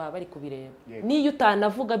burya baba bari kubireba niyo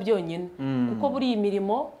utanavuga byonyine kuko buri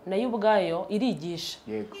imirimo nayo ubwayo irigisha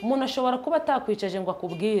umuntu ashobora kuba atakwicaje ngo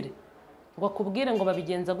akubwire ngo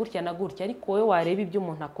babigenza gutya na gutya ariko wowe wareba ibyo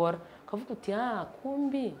umuntu akora ukavuga uti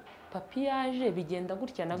kumbi papi yaje bigenda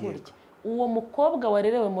gutya na gutya uwo mukobwa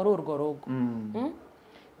warerewe muri urwo rugo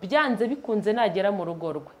byanze bikunze nagera mu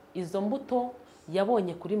rugo rwe izo mbuto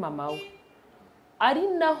yabonye kuri mama we ari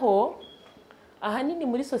naho ahanini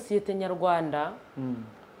muri sosiyete nyarwanda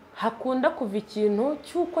hakunda kuva ikintu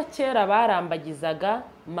cy'uko kera barambagizaga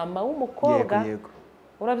mama w'umukobwa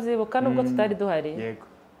urabyibuka nubwo tutari duhari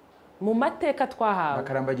mu mateka twahawe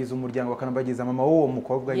bakarambagiza umuryango bakarambagiza mama w'uwo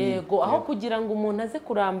mukobwa yego aho kugira ngo umuntu aze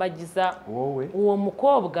kurambagiza uwo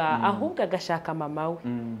mukobwa ahubwo agashaka mama we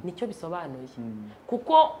nicyo bisobanuye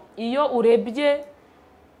kuko iyo urebye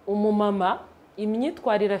umumama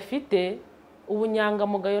imyitwarire afite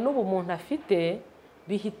ubunyangamugayo n'ubumuntu afite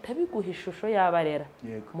bihita biguha ishusho y'abarera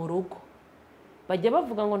mu rugo bajya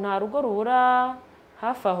bavuga ngo nta rugo rubura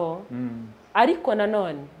hafi aho ariko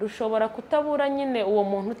nanone rushobora kutabura nyine uwo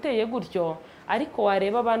muntu uteye gutyo ariko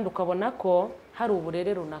wareba abandi ukabona ko hari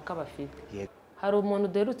uburere runaka bafite hari umuntu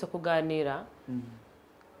uderutse kuganira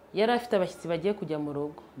yari afite abashyitsi bagiye kujya mu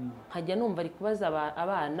rugo nkajya numva ari kubaza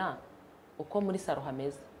abana uko muri saro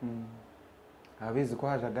hameze abizi ko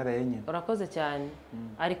hajagaraye nyine urakoze cyane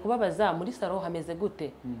ari kubabaza muri saro hameze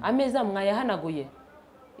gute ameza mwayahanaguye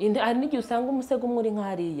hari n'igihe usanga umusego umwe uri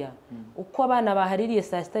nk'hariya uko abana bahaririye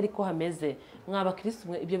saa sita ariko hameze mw'abakristo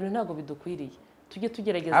mwe ibyo bintu ntabwo bidukwiriye tujye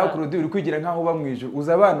tugerageza aho kurudi uri kwigira nk'aho uba mu ijuru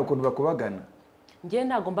uza abana ukuntu bakubagana njye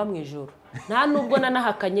ntabwo mba mu ijuru nta nubwo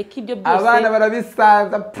nanahakanye ko ibyo byose abana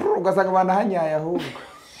barabisaza ugasanga abana hanyaye ahubwo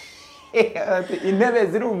intebe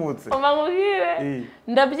zirumutse umubwire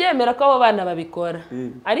ndabyemera ko abo bana babikora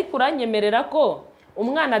ariko uranyemerera ko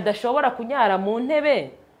umwana adashobora kunyara mu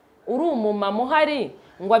ntebe uri umumama uhari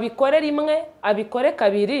ngo abikore rimwe abikore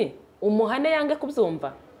kabiri umuhane yange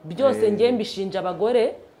kubyumva byose ngiye mbishinja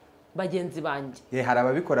abagore bagenzi banjye hari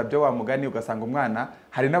ababikora byo wa mugani ugasanga umwana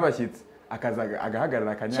hari n'abashyitsi akaza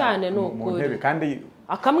agahagarara akanyara mu ntebe kandi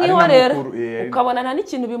akamwihorera ukabona nta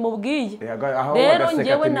n'ikintu bimubwiye rero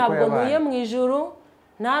ngewe ntabwo ntuye mu ijuru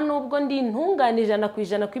nta nubwo ndi intungane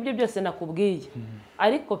 100% ko ibyo byose nakubwiye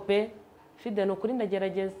ariko pe Fide ni ukuri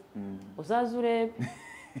ndagerageza uzaze urebe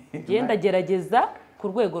ngenda gerageza ku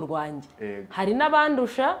rwego rwanjye hari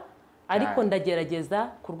n'abandusha ariko ndagerageza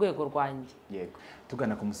ku rwego rwanjye. Yego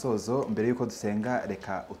tugana ku musozo mbere yuko dusenga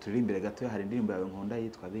reka uturirimbire gato hari indirimbo yawe nkunda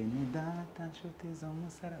yitwa bene data nshuti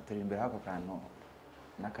z'umusara turirimbira hako kantu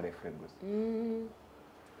n'akarefe gusa.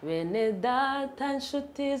 Bene data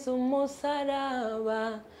nshuti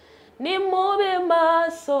z'umusaraba ni mube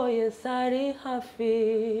maso Yesu ari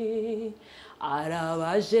hafi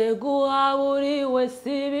arabaje guha buri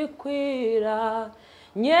wese ibikwira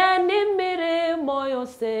nyene imirimo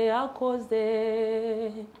yose yakoze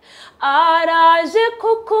araje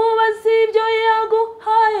kukubaza ibyo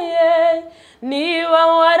yaguhaye niba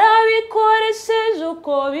warabikoresheje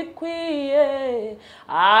uko bikwiye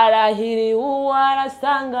arahiriwe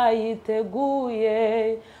uwarasanga yiteguye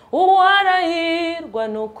uwarahirwa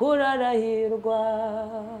n'ukuri arahirwa.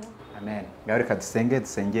 Amen. Ngaho reka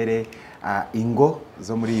dusengere ingo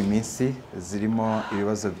zo muri iyi minsi zirimo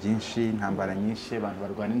ibibazo byinshi, intambara nyinshi, abantu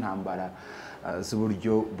barwana intambara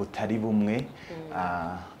z'uburyo butari bumwe.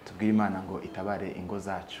 Tubwire Imana ngo itabare ingo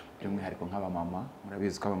zacu by'umwihariko nk'abamama.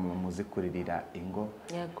 Murabizi ko abamama muzi kuririra ingo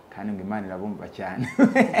kandi ngo Imana irabumva cyane.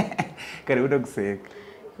 Karibu no guseka.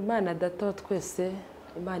 Imana data twese,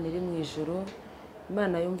 Imana iri mu ijuru,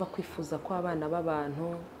 Imana yumva kwifuza ko abana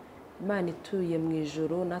b'abantu, Imana ituye mu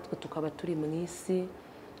ijuru natwe tukaba turi mu isi.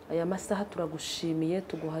 Aya masaha turagushimiye,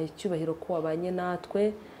 tuguhaye icyubahiro ko wabanye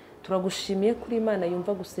natwe. Turagushimiye kuri Imana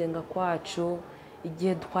yumva gusenga kwacu,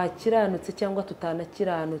 igihe twakiranutse cyangwa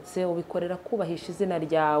tutanakiranutse ubikorera kubahisha izina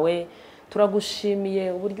ryawe.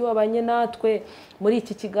 Turagushimiye uburyo wabanye natwe muri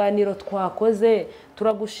iki kiganiro twakoze.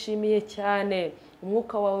 Turagushimiye cyane,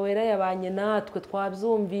 Umwuka wawe wera yabanye natwe,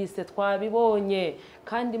 twabyumvise, twabibonye.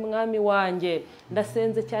 Kandi mwami wanjye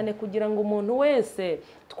ndasenze cyane kugira ngo umuntu wese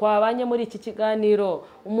twabanye muri iki kiganiro,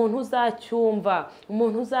 umuntu uzacyumva,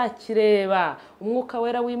 umuntu uzakireba, Umwuka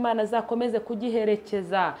wera w'Imana azakomeze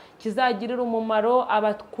kugiherekeza, kizagirira umumaro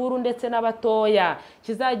abakuru ndetse n'abatoya,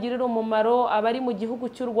 kizagirira umumaro abari mu gihugu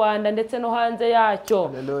cy'u Rwanda ndetse no hanze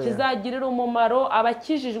yacyo, kizagirira umumaro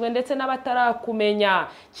abakijijwe ndetse n'abatarakumenya,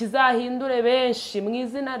 kizahindure benshi mu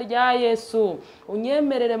izina rya Yesu.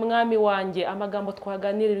 Unyemerere mwami wanjye amagambo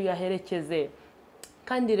twaganirira uyaherekeze.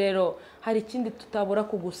 Kandi rero hari ikindi tutabura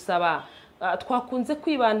kugusaba. Twakunze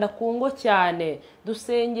kwibanda ku ngo cyane,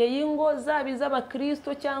 dusengeye ingo zaba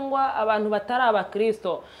iz'abakristo cyangwa abantu batari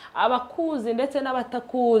abakristo, abakuzi ndetse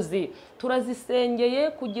n'abatakuzi. Turazisengeye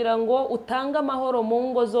kugira ngo utange amahoro mu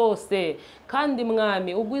ngo zose, kandi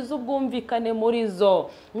mwami ugwize ubwumvikane muri zo.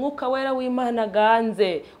 Mwuka wera w'Imana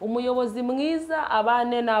ganze, umuyobozi mwiza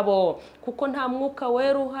abane nabo, kuko nta mwuka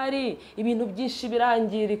wera uhari ibintu byinshi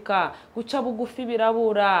birangirika, guca bugufi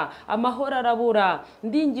birabura, amahoro arabura.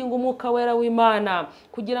 Ndinginga umwuka wera w'Imana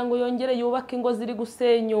kugira ngo yongere yubake ingo ziri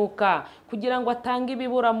gusenyuka, kugira ngo atange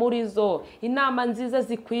ibibura muri zo, inama nziza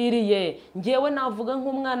zikwiriye. Ngewe navuga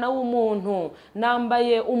nk'umwana w'umuntu,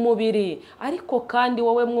 nambaye umubiri, ariko kandi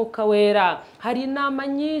wowe mwuka wera hari inama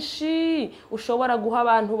nyinshi ushobora guha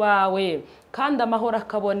abantu bawe, kandi amahoro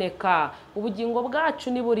akaboneka. Ubugingo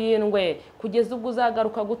bwacu ni burindwe kugeza ubwo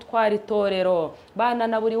uzagaruka gutwara itorero. Bana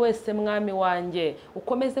na buri wese mwami wanjye,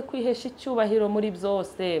 ukomeze kwihesha icyubahiro muri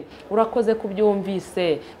byose. Urakoze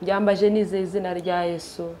kubyumvise, byambaje nizeye izina rya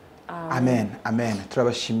Yesu. Amen. Amen.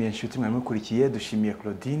 Turabashimiye inshuti mwari mukurikiye, dushimiye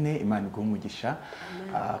Claudine, Imana iguhe umugisha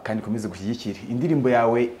kandi komeze gushyigikira indirimbo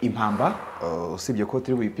yawe Impamba. Usibye ko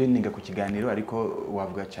turi buyipeninga ku kiganiro, ariko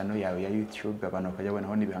wavuga channel yawe ya YouTube abantu bakajya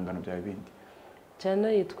bonaho n'ibihangano byawe bindi.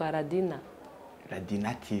 Channel yitwa Radina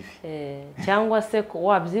TV. Cyangwa se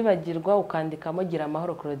wabyibagirwa ukandikamo gira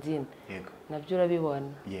amahoro Claudine. Yego. Nabyo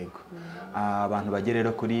urabibona. Yego. Abantu bagiye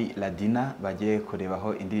rero kuri Radina bagiye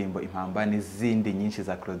kurebaho indirimbo Impamba n'izindi nyinshi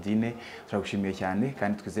za Claudine. Turagushimiye cyane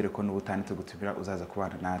kandi twizere ko n'ubutani tugutumira uzaza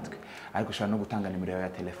kubana natwe. Ariko ushobora no gutanga nimero yawe ya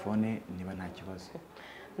telefone niba nta kibazo.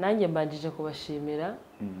 Nanjye mbajije kubashimira,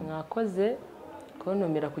 mwakoze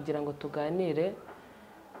kuntumira kugira ngo tuganire.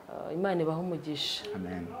 Imana ibaho umugisha.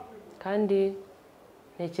 Amen. Kandi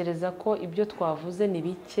ntekereza ko ibyo twavuze ni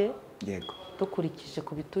bike. Yego. Dukurikije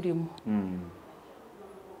ku biturimo.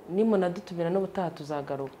 Nimuna dutumira n'ubutaha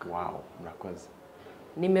tuzagaruka. Wow, murakoze.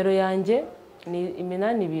 Nimero yanjye ni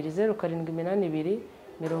 820782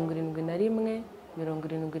 71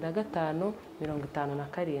 75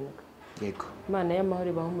 57. Yego. Imana y'amahoro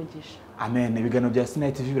ibaho umugisha. Amen. Ibiganiro bya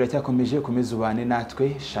SINAI TV biracyakomeje, komeza ubane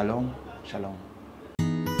natwe. Shalom. Shalom.